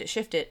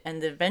it,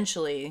 and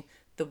eventually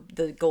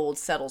the gold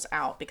settles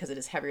out because it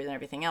is heavier than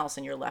everything else,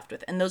 and you're left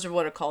with. And those are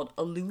what are called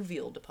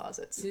alluvial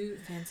deposits. Ooh,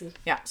 fancy.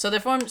 Yeah, so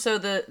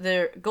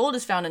the gold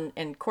is found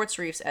in quartz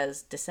reefs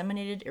as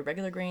disseminated,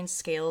 irregular grains,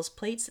 scales,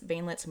 plates,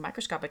 veinlets,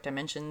 microscopic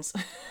dimensions,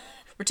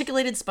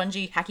 reticulated,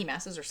 spongy, hacky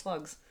masses, or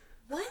slugs.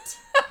 What?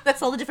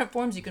 That's all the different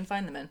forms you can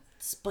find them in.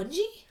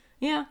 Spongy?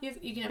 Yeah.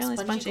 You can have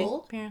spongy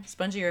gold? Yeah,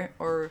 spongy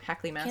or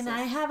hackly masses. Can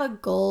I have a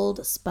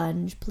gold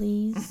sponge,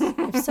 please?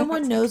 If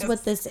someone knows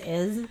what this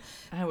is,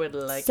 I would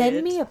like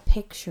send me a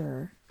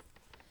picture.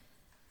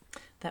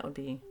 That would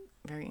be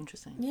very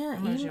interesting. Yeah.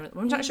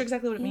 I'm not sure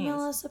exactly what it means.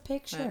 Email us a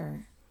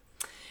picture.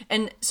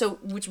 And so,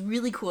 what's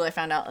really cool I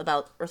found out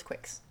about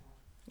earthquakes.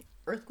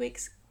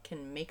 Earthquakes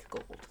can make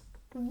gold.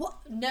 What?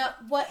 No,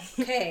 what?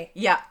 Okay.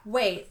 Yeah.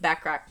 Wait.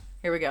 Backtrack.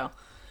 Here we go.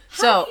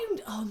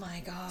 Oh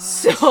my god.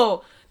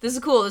 So this is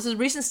cool. This is a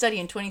recent study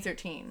in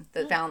 2013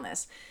 that found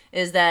this.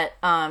 Is that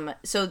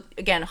so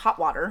again, hot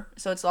water.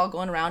 So it's all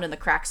going around in the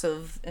cracks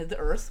of the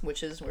earth,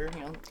 which is where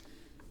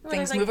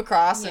things move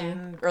across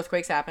and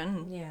earthquakes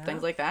happen, and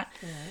things like that.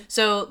 Yeah.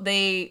 So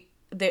the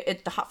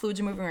hot fluids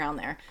are moving around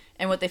there,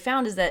 and what they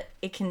found is that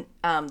it can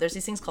there's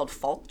these things called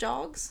fault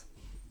jogs,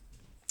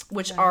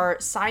 which are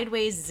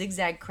sideways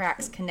zigzag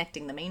cracks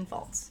connecting the main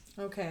faults.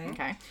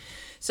 Okay.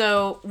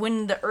 So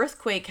when the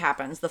earthquake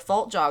happens, the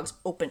fault jogs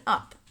open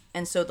up,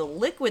 and so the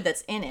liquid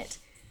that's in it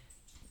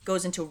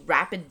goes into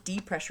rapid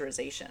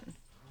depressurization.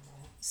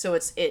 So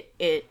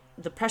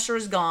the pressure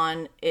is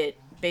gone. It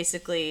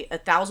basically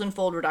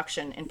 1,000-fold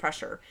reduction in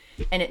pressure,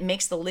 and it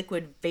makes the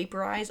liquid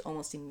vaporize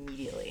almost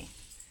immediately.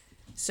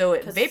 So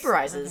it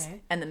vaporizes,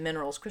 and the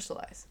minerals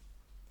crystallize.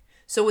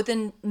 So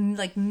within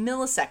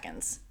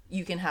milliseconds,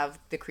 you can have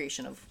the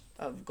creation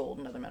of gold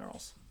and other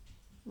minerals.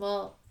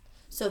 Well,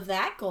 so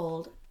that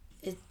gold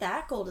is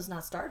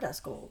not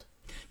Stardust gold.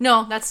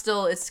 No, that's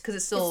still it's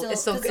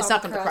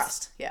not in the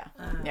crust. Yeah.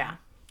 Yeah.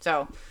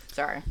 So,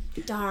 sorry.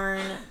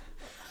 Darn.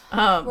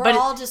 We're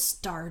all just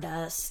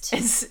stardust.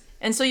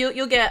 And so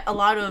you'll get a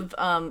lot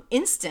of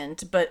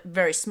instant but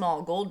very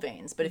small gold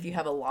veins. But if you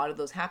have a lot of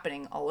those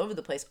happening all over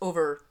the place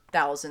over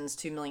thousands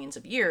to millions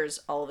of years,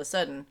 all of a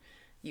sudden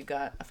you've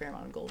got a fair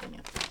amount of gold in you.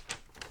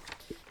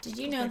 Did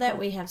you know that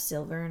we have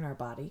silver in our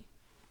body?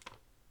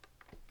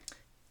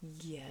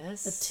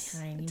 Yes. A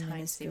tiny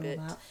minuscule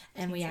amount.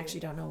 And we actually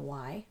don't know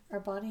why our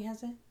body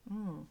has it.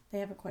 They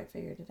haven't quite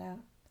figured it out.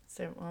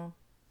 So, well,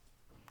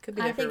 Could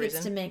be there for a reason. I think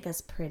it's to make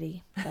us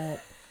pretty,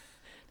 but...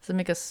 Does it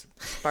make us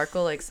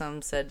sparkle like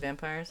some said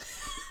vampires?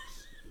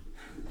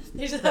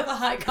 They just have a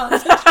high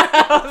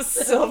concentration of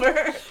silver.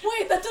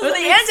 Wait, that doesn't With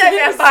the make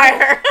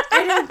anti-vampire.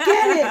 I don't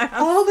get it.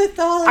 All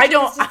mythology.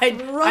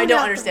 I don't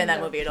understand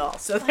that movie at all.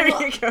 So there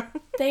you go.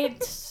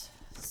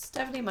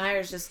 Stephenie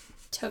Meyers just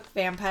took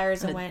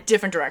vampires and went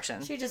different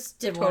direction. She just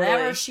did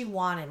whatever she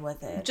wanted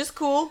with it. Just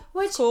cool.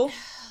 Which, cool.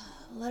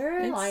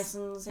 Literary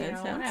license,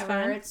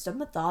 whatever. It's a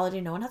mythology.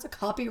 No one has a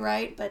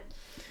copyright, but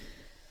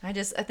I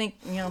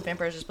think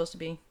vampires are supposed to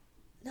be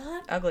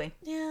not ugly.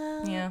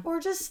 Yeah. Or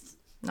just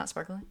not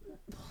sparkly.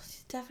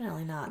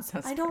 Definitely not.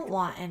 I don't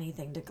want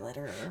anything to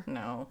glitter.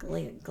 No.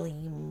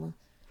 Gleam.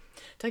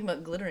 Talking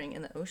about glittering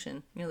in the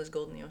ocean. There's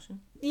gold in the ocean.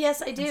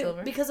 Yes, I do.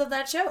 Because of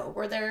that show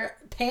where they're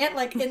in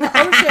the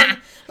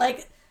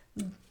ocean,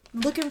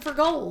 looking for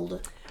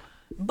gold.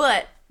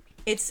 But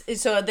it's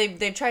so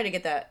they've tried to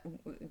get that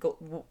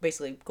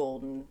basically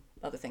gold and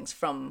other things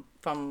from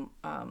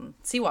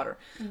seawater,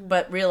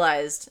 but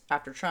realized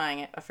after trying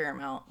it a fair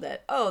amount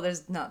that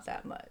there's not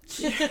that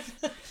much.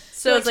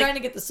 So it's trying to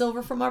get the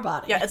silver from our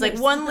body. Yeah,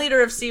 it's 1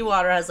 liter of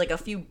seawater has a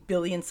few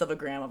billionths of a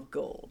gram of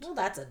gold. Well,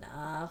 that's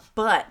enough.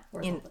 But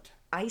in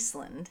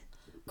Iceland,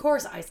 of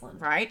course,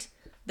 Iceland, right?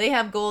 They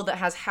have gold that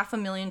has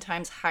 500,000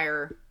 times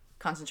higher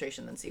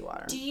concentration than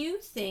seawater. Do you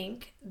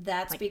think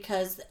that's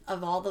because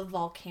of all the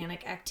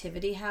volcanic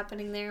activity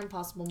happening there and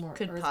possible more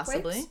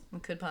earthquakes?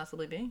 Could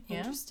possibly be. Yeah.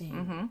 Interesting.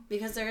 Mm-hmm.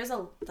 Because there is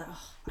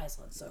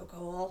Iceland's so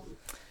cool.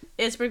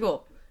 It's pretty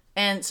cool.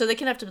 And so they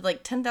can have to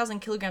 10,000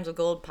 kilograms of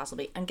gold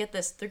possibly. And get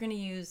this, they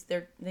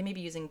may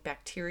be using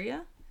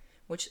bacteria,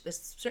 which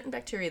is certain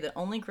bacteria that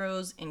only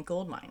grows in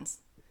gold mines,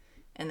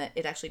 and that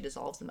it actually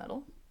dissolves the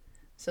metal.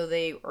 So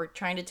they are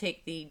trying to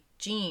take the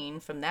gene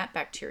from that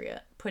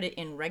bacteria, put it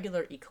in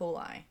regular E.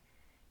 coli,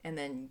 and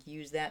then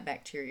use that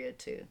bacteria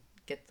to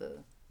get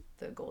the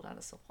gold out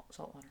of salt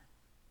water.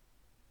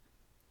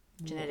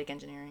 Genetic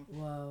engineering.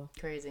 Whoa.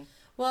 Crazy.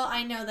 Well,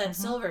 I know that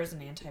silver is an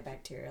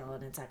antibacterial,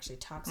 and it's actually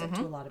toxic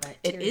to a lot of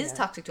bacteria. It is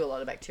toxic to a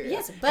lot of bacteria.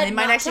 Yes, but they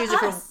might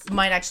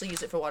actually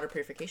use it for water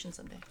purification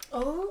someday.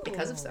 Oh,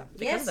 because of that.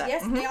 Yes.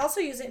 Mm-hmm. They also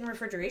use it in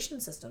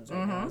refrigeration systems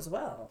right now as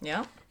well.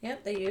 Yeah.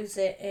 Yep, they use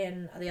it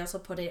in. They also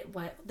put it.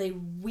 They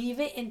weave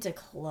it into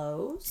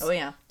clothes. Oh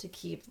yeah. To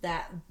keep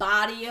that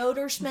body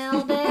odor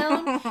smell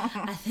down.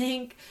 I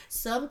think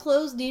some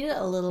clothes need it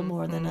a little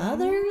more than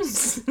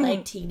others,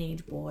 like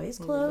teenage boys'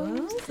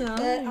 clothes.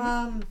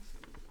 But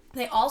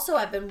they also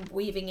have been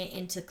weaving it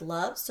into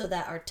gloves so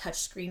that our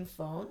touchscreen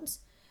phones.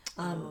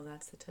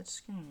 That's the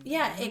touchscreen.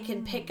 Yeah, it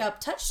can pick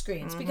up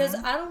touchscreens because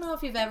I don't know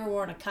if you've ever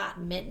worn a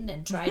cotton mitten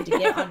and tried to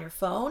get on your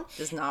phone.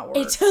 Does not work.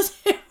 It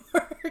doesn't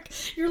work.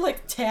 You're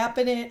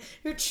tapping it.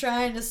 You're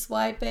trying to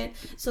swipe it.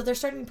 So they're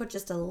starting to put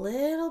just a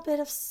little bit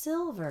of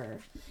silver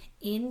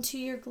into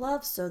your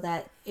glove so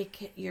that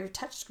your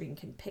touchscreen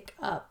can pick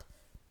up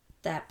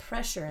that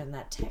pressure and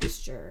that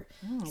texture.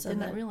 I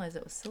didn't realize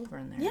it was silver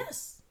in there.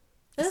 Yes.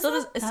 It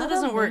still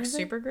doesn't work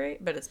super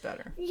great, but it's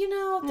better.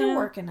 They're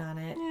working on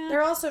it. Yeah.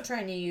 They're also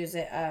trying to use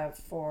it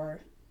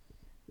for...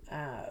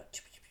 I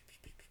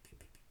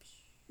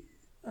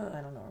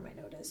don't know where my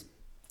note is.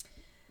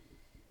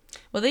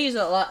 Well, they use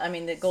it a lot. I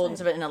mean, the gold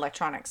is in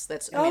electronics.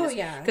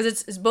 Because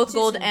it's both it's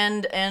gold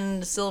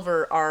and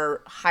silver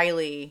are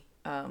highly...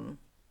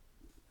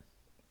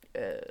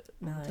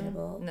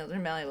 malleable. No, they're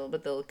malleable,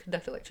 but they'll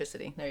conduct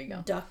electricity. There you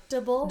go.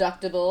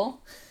 Ductable.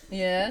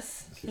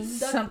 Yes.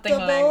 Something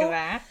like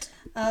that.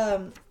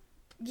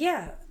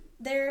 Yeah.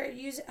 They're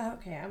using...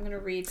 Okay, I'm going to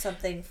read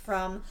something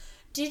from...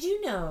 Did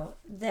you know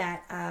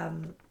that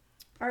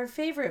our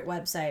favorite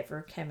website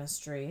for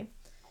chemistry,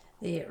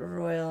 the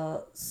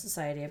Royal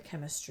Society of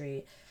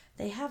Chemistry,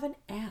 they have an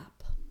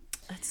app.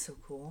 That's so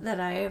cool. That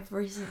I have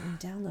recently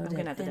downloaded. I'm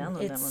going to have to download that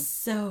one. It's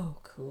so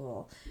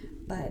cool.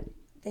 But...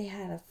 they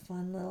had a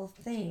fun little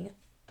thing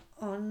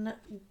on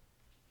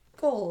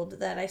gold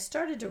that I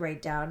started to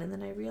write down, and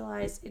then I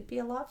realized it'd be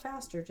a lot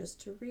faster just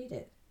to read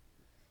it.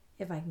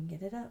 If I can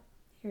get it up.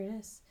 Here it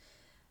is.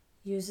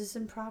 Uses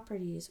and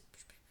properties.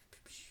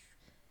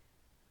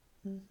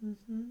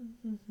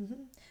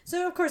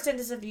 So, of course,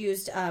 dentists have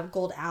used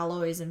gold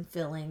alloys and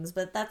fillings,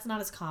 but that's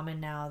not as common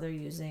now. They're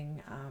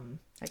using...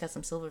 I got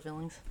some silver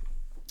fillings.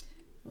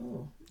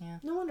 Oh, yeah.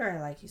 No wonder I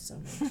like you so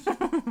much.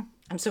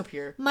 I'm so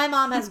pure. My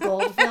mom has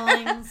gold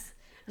fillings.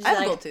 I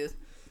have a gold tooth.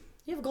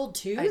 You have a gold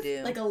tooth? I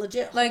do. Like a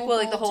legit the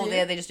whole tooth?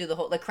 Yeah, they just do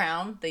the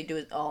crown. They do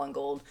it all in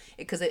gold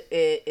because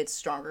it's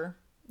stronger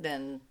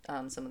than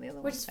some of the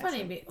other ones. Which is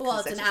funny.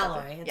 It's an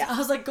alloy. I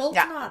was like, gold's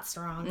not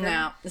strong.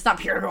 No, it's not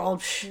pure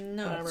gold.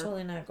 No, whatever. It's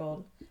totally not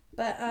gold.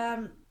 But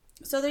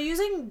so they're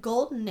using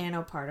gold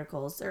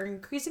nanoparticles. They're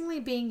increasingly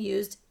being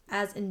used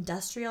as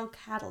industrial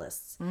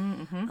catalysts.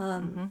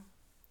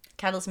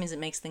 Catalyst means it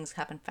makes things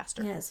happen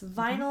faster. Yes.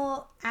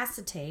 Vinyl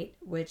acetate,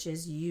 which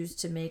is used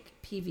to make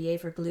PVA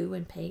for glue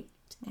and paint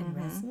and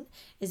resin,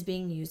 is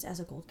being used as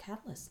a gold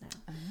catalyst now.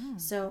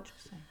 So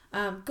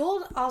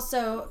gold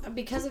also,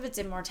 because of its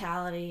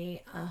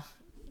immortality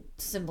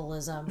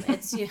symbolism,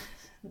 it's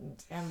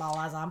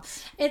symbolism.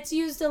 It's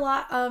used a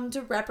lot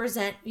to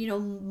represent,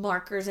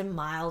 markers and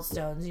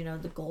milestones,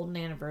 the golden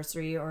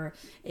anniversary, or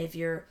if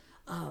your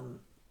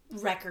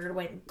record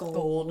went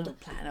gold,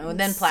 platinum, and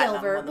then platinum.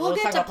 Silver. We'll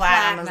get to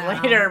platinum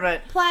later,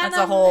 but platinum,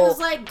 that's a whole it was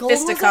like gold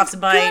fisticuffs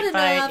wasn't fight. good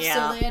enough,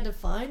 Yeah. so they had to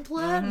find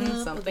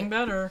platinum. Something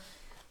better.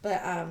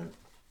 But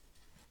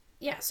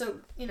yeah,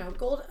 so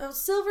gold,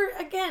 silver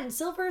again.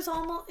 Silver is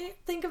almost,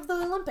 think of the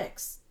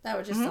Olympics that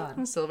were just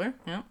on. Silver,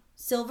 yeah.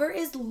 Silver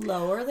is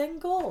lower than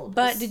gold.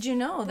 But did you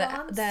know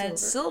that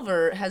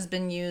silver has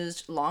been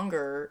used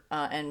longer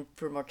and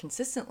for more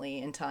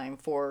consistently in time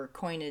for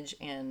coinage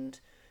and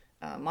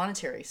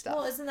monetary stuff?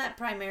 Well, isn't that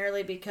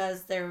primarily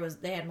because they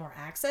had more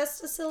access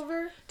to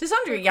silver? To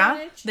some degree,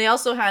 yeah. They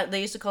also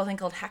they used to call a thing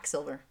called hack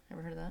silver.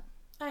 Ever heard of that?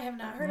 I have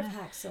not heard of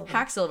hack silver.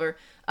 Hack silver.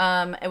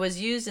 It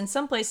was used in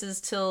some places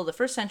till the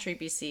 1st century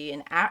BC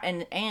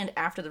and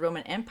after the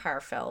Roman Empire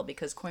fell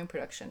because coin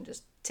production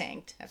just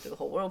tanked after the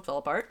whole world fell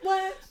apart.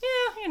 What?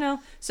 Yeah,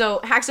 So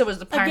hack silver was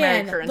the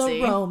primary currency.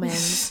 The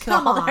Romans.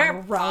 Come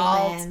on,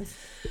 Romans.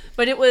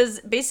 But it was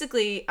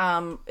basically,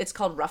 it's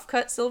called rough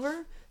cut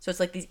silver. So it's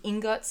like these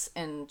ingots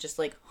and just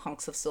like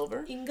hunks of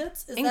silver.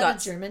 Ingots? Is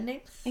that a German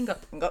name?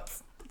 Ingots.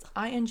 Ingots.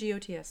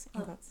 Ingots.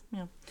 Ingots.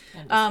 Yeah.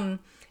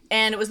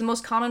 And it was the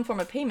most common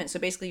form of payment. So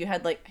basically you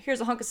had like, here's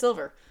a hunk of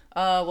silver.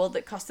 Well,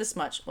 that cost this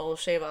much. Well, we'll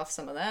shave off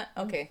some of that.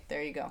 Okay,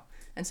 there you go.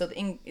 And so the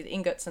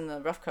ingots and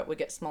the rough cut would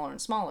get smaller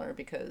and smaller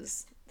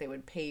because they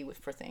would pay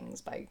for things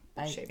by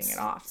shaving it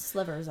off.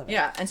 Slivers of it.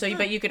 Yeah, and so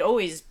but you could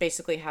always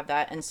basically have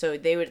that. And so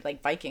they would,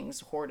 like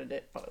Vikings hoarded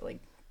it, like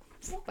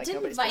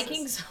didn't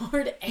Vikings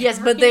hoard everything? Yes,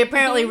 but they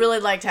apparently really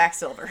liked hack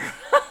silver.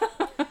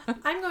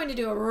 I'm going to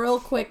do a real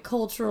quick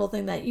cultural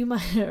thing that you might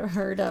have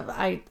heard of.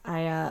 I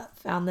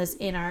found this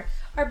in our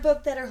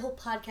book that our whole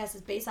podcast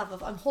is based off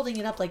of. I'm holding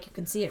it up like you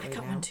can see it right now. I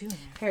got one too.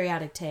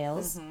 Periodic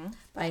Tales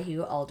by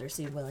Hugh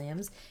Aldersey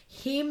Williams.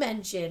 He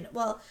mentioned,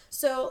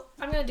 so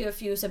I'm going to do a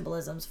few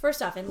symbolisms.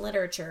 First off, in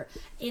literature,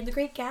 in The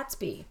Great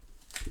Gatsby,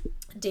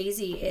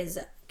 Daisy is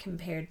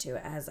compared to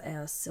as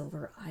a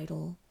silver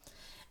idol.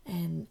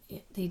 And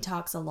he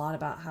talks a lot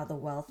about how the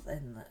wealth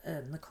and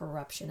the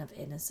corruption of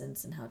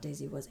innocence and how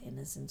Daisy was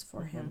innocence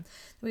for him.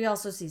 We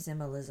also see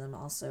symbolism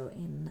also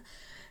in...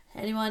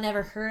 Anyone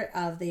ever heard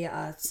of the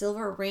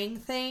silver ring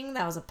thing?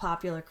 That was a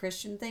popular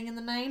Christian thing in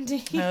the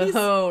 90s.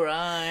 Oh,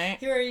 right.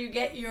 Where you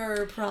get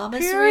your promise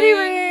purity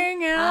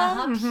ring.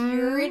 Yeah.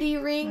 Purity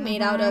ring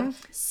made out of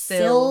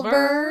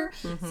silver.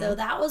 So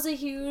that was a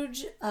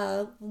huge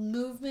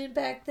movement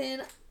back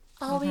then.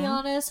 I'll be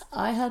honest,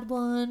 I had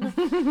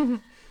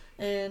one.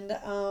 And,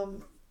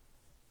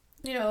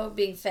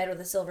 being fed with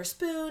a silver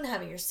spoon,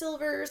 having your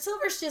silver.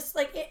 Silver's just,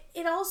 like,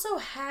 it also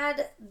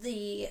had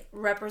the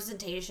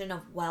representation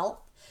of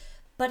wealth,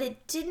 but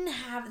it didn't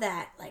have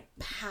that, like,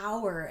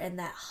 power and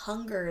that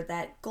hunger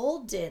that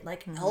gold did.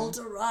 Like, El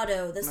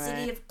Dorado, the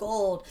city of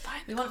gold.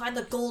 We want to find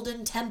the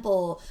golden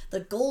temple,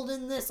 the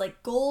golden this.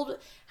 Like, gold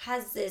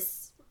has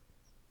this...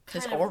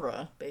 This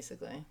aura,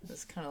 basically.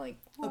 This kind of like...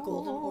 A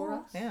golden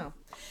aura? Yeah.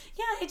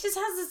 Yeah, it just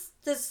has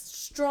this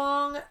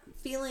strong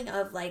feeling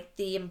of, like,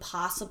 the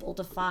impossible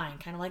to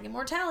find. Kind of like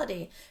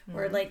immortality.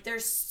 Where, like,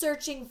 they're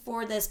searching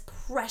for this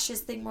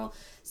precious thing. Well,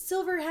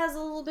 silver has a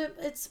little bit...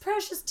 It's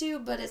precious, too,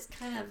 but it's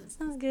kind of...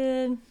 Sounds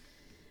good.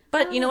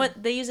 But you know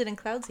what? They use it in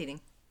cloud seeding.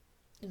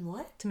 In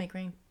what? To make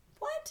rain.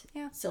 What?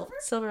 Yeah. Silver?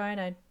 Silver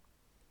iodide.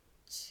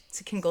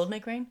 So can gold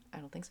make rain? I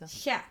don't think so.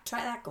 Yeah,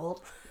 try that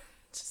gold.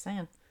 Just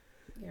saying.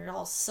 You're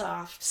all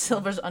soft.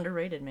 Silver's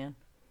underrated, man.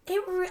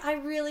 I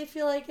really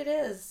feel like it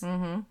is.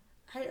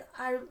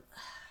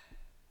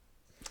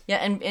 Yeah,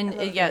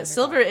 and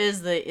silver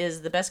is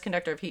the best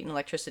conductor of heat and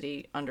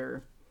electricity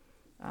under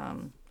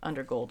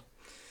gold,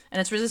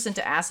 and it's resistant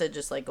to acid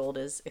just like gold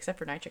is, except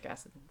for nitric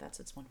acid. That's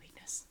its one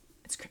weakness.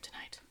 It's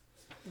kryptonite.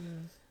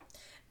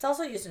 It's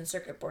also used in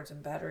circuit boards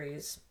and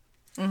batteries.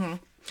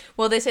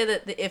 Well, they say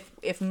that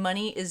if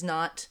money is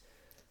not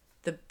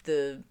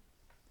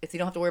if you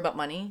don't have to worry about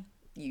money,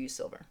 you use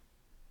silver.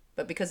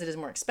 But because it is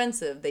more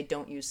expensive, they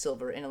don't use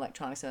silver in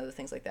electronics and other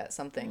things like that.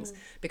 Some things,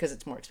 because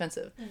it's more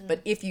expensive.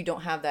 But if you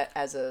don't have that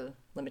as a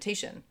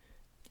limitation,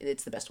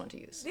 it's the best one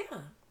to use.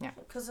 Yeah.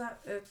 Because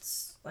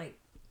it's, like,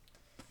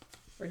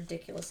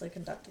 ridiculously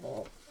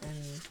conductible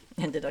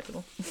and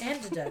deductible.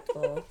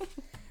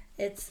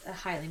 It's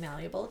highly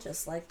malleable,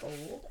 just like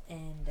gold.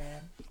 And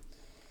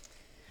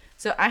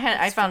so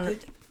I found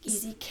good,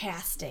 easy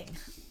casting.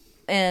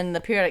 In the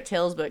Periodic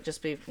Tales book,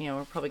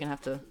 we're probably gonna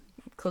have to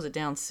close it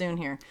down soon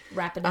here.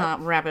 Wrap it up.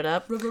 Wrap it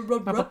up. Wrap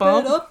it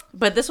up.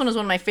 But this one is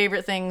one of my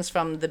favorite things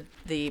from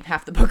the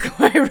half the book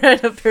I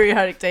read of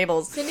Periodic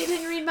Tables. Cindy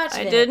didn't read much of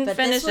it. I didn't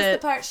finish this was the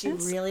part she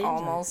really enjoyed.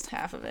 Almost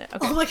half of it.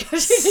 Okay. Oh my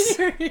gosh, she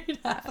didn't read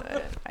half of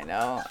it. I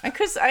know.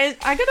 Because I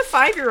got a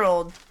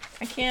 5-year-old.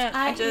 I can't.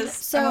 I only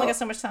got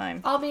so much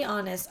time. I'll be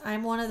honest.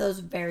 I'm one of those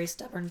very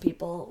stubborn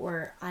people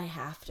where I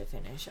have to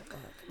finish a book.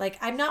 Like,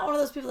 I'm not one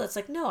of those people that's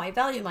like, no, I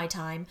value my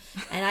time,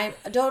 and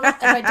if I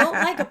don't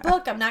like a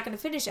book, I'm not going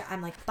to finish it.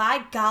 I'm like,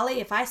 by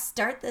golly, if I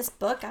start this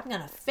book, I'm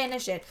going to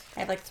finish it. I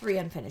have like 3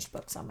 unfinished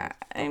books on my books.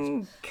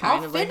 I'm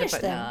kind of like it,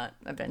 but not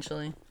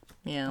eventually.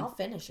 Yeah. I'll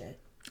finish it.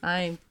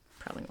 I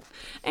probably won't.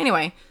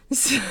 Anyway,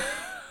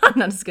 I'm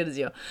not as good as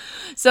you.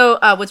 So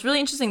what's really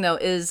interesting, though,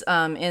 is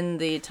in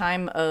the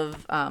time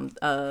of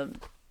the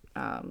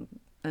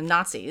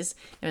Nazis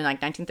in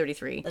like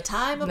 1933. The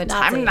time of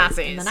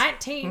Nazis. In the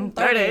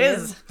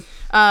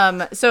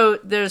 1930s. So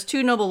there's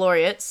 2 Nobel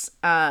laureates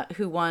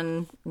who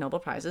won Nobel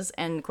Prizes.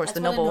 And, of course,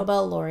 That's what a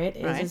Nobel laureate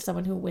is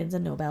someone who wins a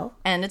Nobel.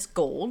 And it's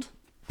gold.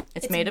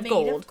 It's made of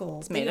gold.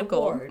 It's made of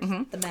gold.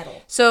 Mm-hmm. The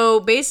medal. So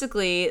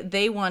basically,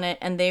 they won it,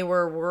 and they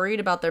were worried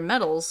about their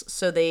medals.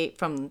 So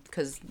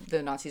because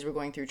the Nazis were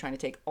going through trying to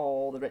take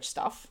all the rich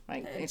stuff,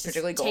 right?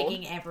 Particularly gold.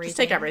 Taking everything. Just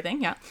take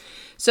everything, yeah.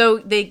 So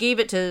they gave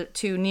it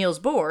to Niels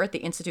Bohr at the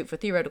Institute for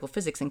Theoretical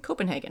Physics in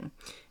Copenhagen.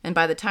 And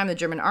by the time the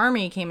German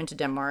army came into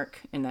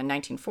Denmark in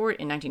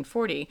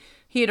 1940,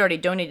 he had already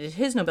donated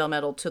his Nobel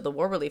medal to the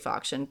war relief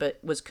auction, but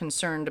was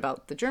concerned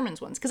about the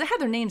Germans' ones because it had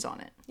their names on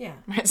it. Yeah.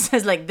 It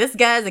says, like, this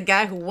guy's the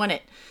guy who won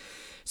it.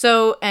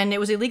 So, and it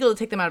was illegal to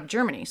take them out of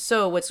Germany.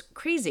 So what's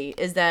crazy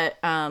is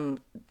that,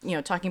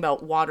 talking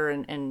about water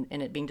and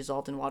it being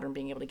dissolved in water and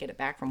being able to get it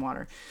back from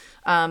water,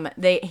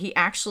 he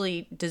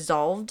actually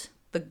dissolved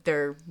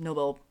their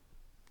Nobel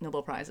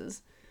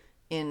Prizes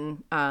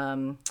in,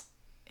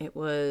 it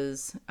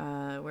was,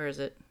 where is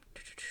it?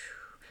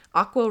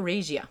 Aqua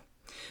Regia.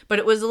 But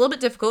it was a little bit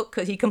difficult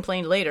because he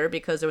complained later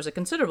because there was a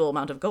considerable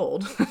amount of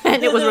gold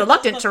and it was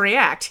reluctant to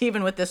react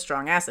even with this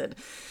strong acid.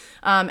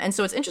 And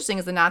so what's interesting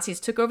is the Nazis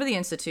took over the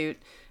institute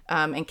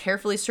and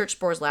carefully searched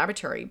Bohr's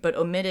laboratory, but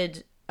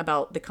omitted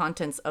about the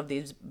contents of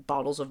these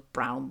bottles of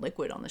brown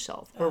liquid on the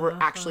shelf, where were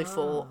actually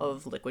full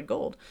of liquid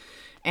gold.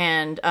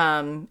 And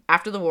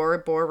after the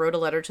war, Bohr wrote a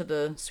letter to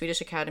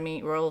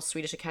the Royal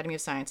Swedish Academy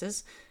of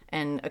Sciences,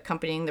 and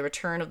accompanying the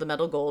return of the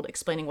metal gold,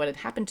 explaining what had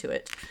happened to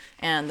it.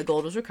 And the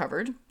gold was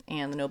recovered,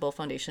 and the Nobel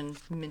Foundation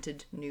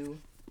minted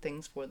new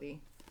things for the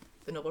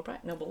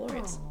Nobel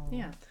laureates. Aww.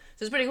 Yeah.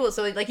 So it's pretty cool.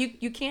 So like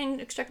you can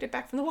extract it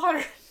back from the water.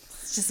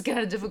 It's just kind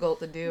of difficult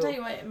to do. I'll tell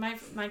you what,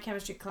 my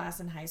chemistry class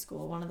in high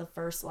school, one of the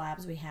first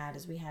labs we had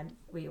is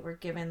we were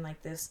given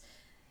like this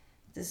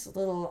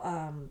little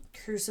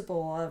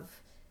crucible of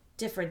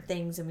different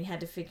things, and we had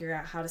to figure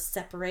out how to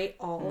separate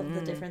all of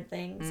the different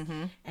things.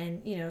 Mm-hmm.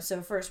 And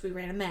so first we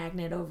ran a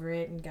magnet over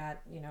it and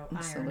got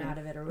iron out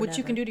of it or whatever. Which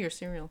you can do to your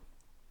cereal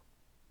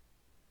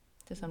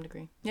to some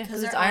degree. Yeah,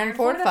 because it's iron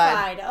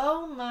fortified.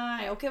 Oh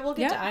my. Okay, we'll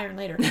get to iron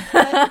later.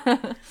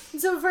 But,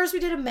 so first we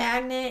did a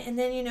magnet, and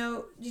then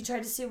you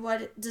tried to see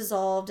what it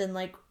dissolved in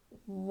like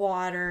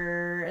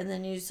water, and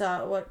then you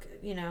saw what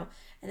and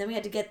then we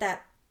had to get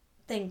that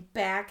thing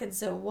back. And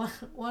so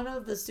one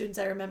of the students,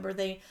 I remember,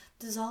 they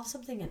dissolved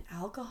something in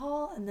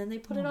alcohol and then they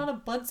put it on a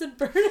Bunsen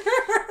burner.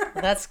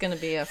 That's gonna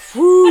be a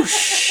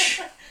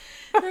whoosh.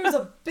 There was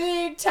a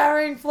big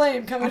towering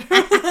flame coming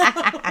from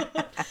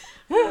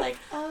we're like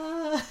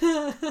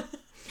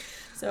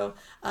so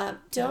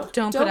don't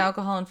put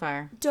alcohol in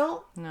fire.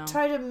 Don't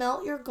try to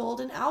melt your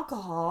gold in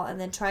alcohol and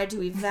then try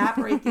to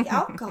evaporate the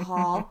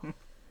alcohol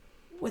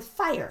with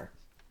fire.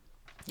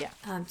 Yeah.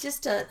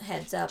 Just a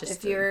heads up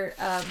if you're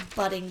a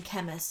budding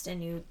chemist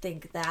and you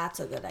think that's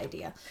a good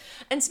idea.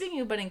 And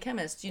speaking of budding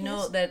chemists, you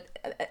know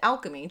that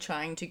alchemy,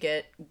 trying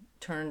to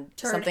turn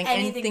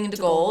anything into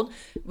gold,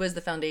 was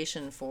the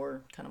foundation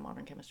for kind of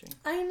modern chemistry.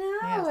 I know.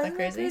 Yeah, isn't that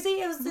crazy?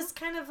 It was this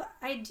kind of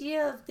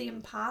idea of the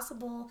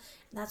impossible,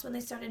 and that's when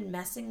they started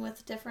messing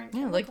with different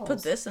chemicals. Like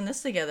put this and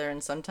this together,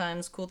 and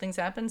sometimes cool things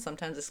happen,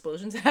 sometimes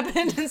explosions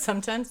happen, and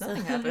sometimes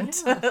nothing happened.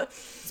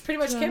 It's pretty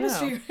much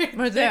chemistry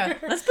right there.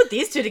 Let's put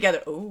these two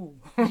together. Ooh.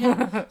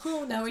 Yeah.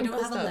 Oh, now we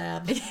don't have a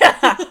lab.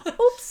 Yeah.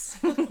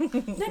 Oops.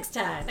 Next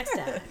time.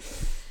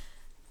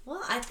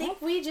 Well, I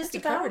think we just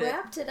about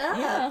wrapped it up.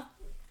 Yeah.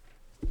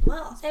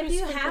 Well, if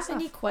you have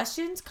any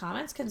questions,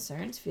 comments,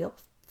 concerns, feel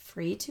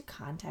free to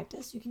contact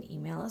us. You can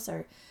email us.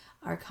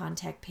 Our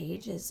contact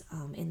page is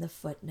in the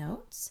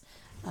footnotes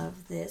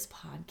of this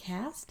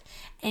podcast.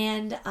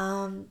 And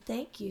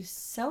thank you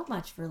so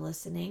much for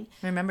listening.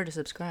 Remember to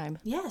subscribe.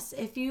 Yes.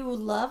 If you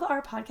love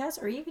our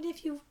podcast, or even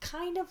if you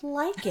kind of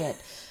like it,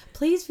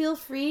 please feel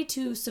free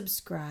to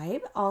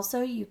subscribe.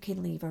 Also, you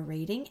can leave a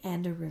rating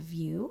and a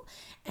review,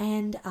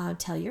 and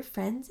tell your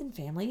friends and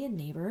family and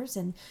neighbors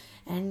and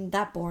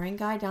that boring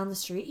guy down the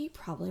street. He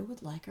probably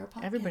would like our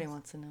podcast. Everybody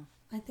wants to know.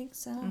 I think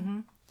so.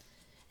 Mm-hmm.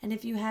 And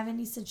if you have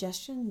any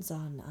suggestions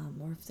on,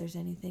 or if there's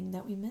anything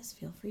that we miss,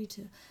 feel free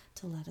to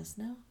let us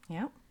know.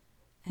 Yeah.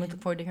 We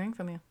look forward to hearing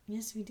from you.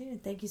 Yes, we do.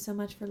 Thank you so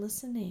much for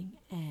listening,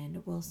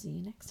 and we'll see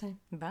you next time.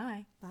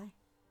 Bye. Bye.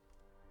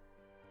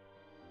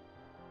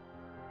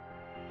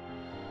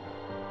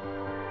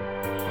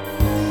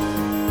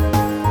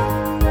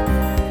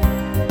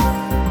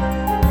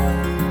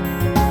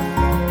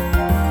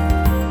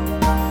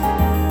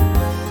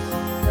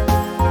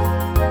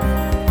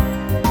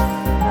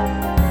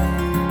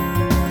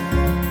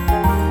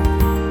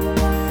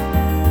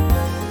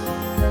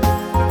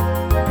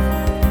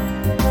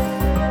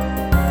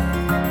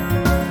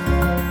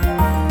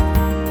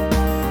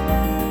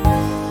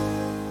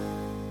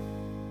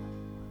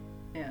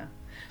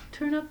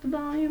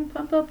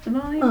 up the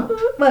volume.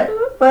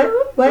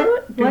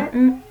 What?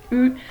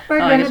 We're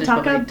going to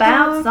talk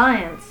about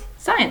science.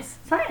 Science.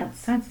 Science.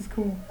 Science is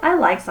cool. I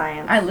like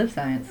science. I live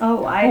science.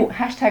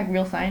 Hashtag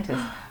real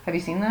scientist. Have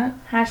you seen that?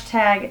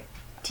 Hashtag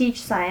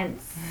teach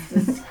science.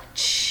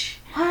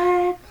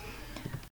 What?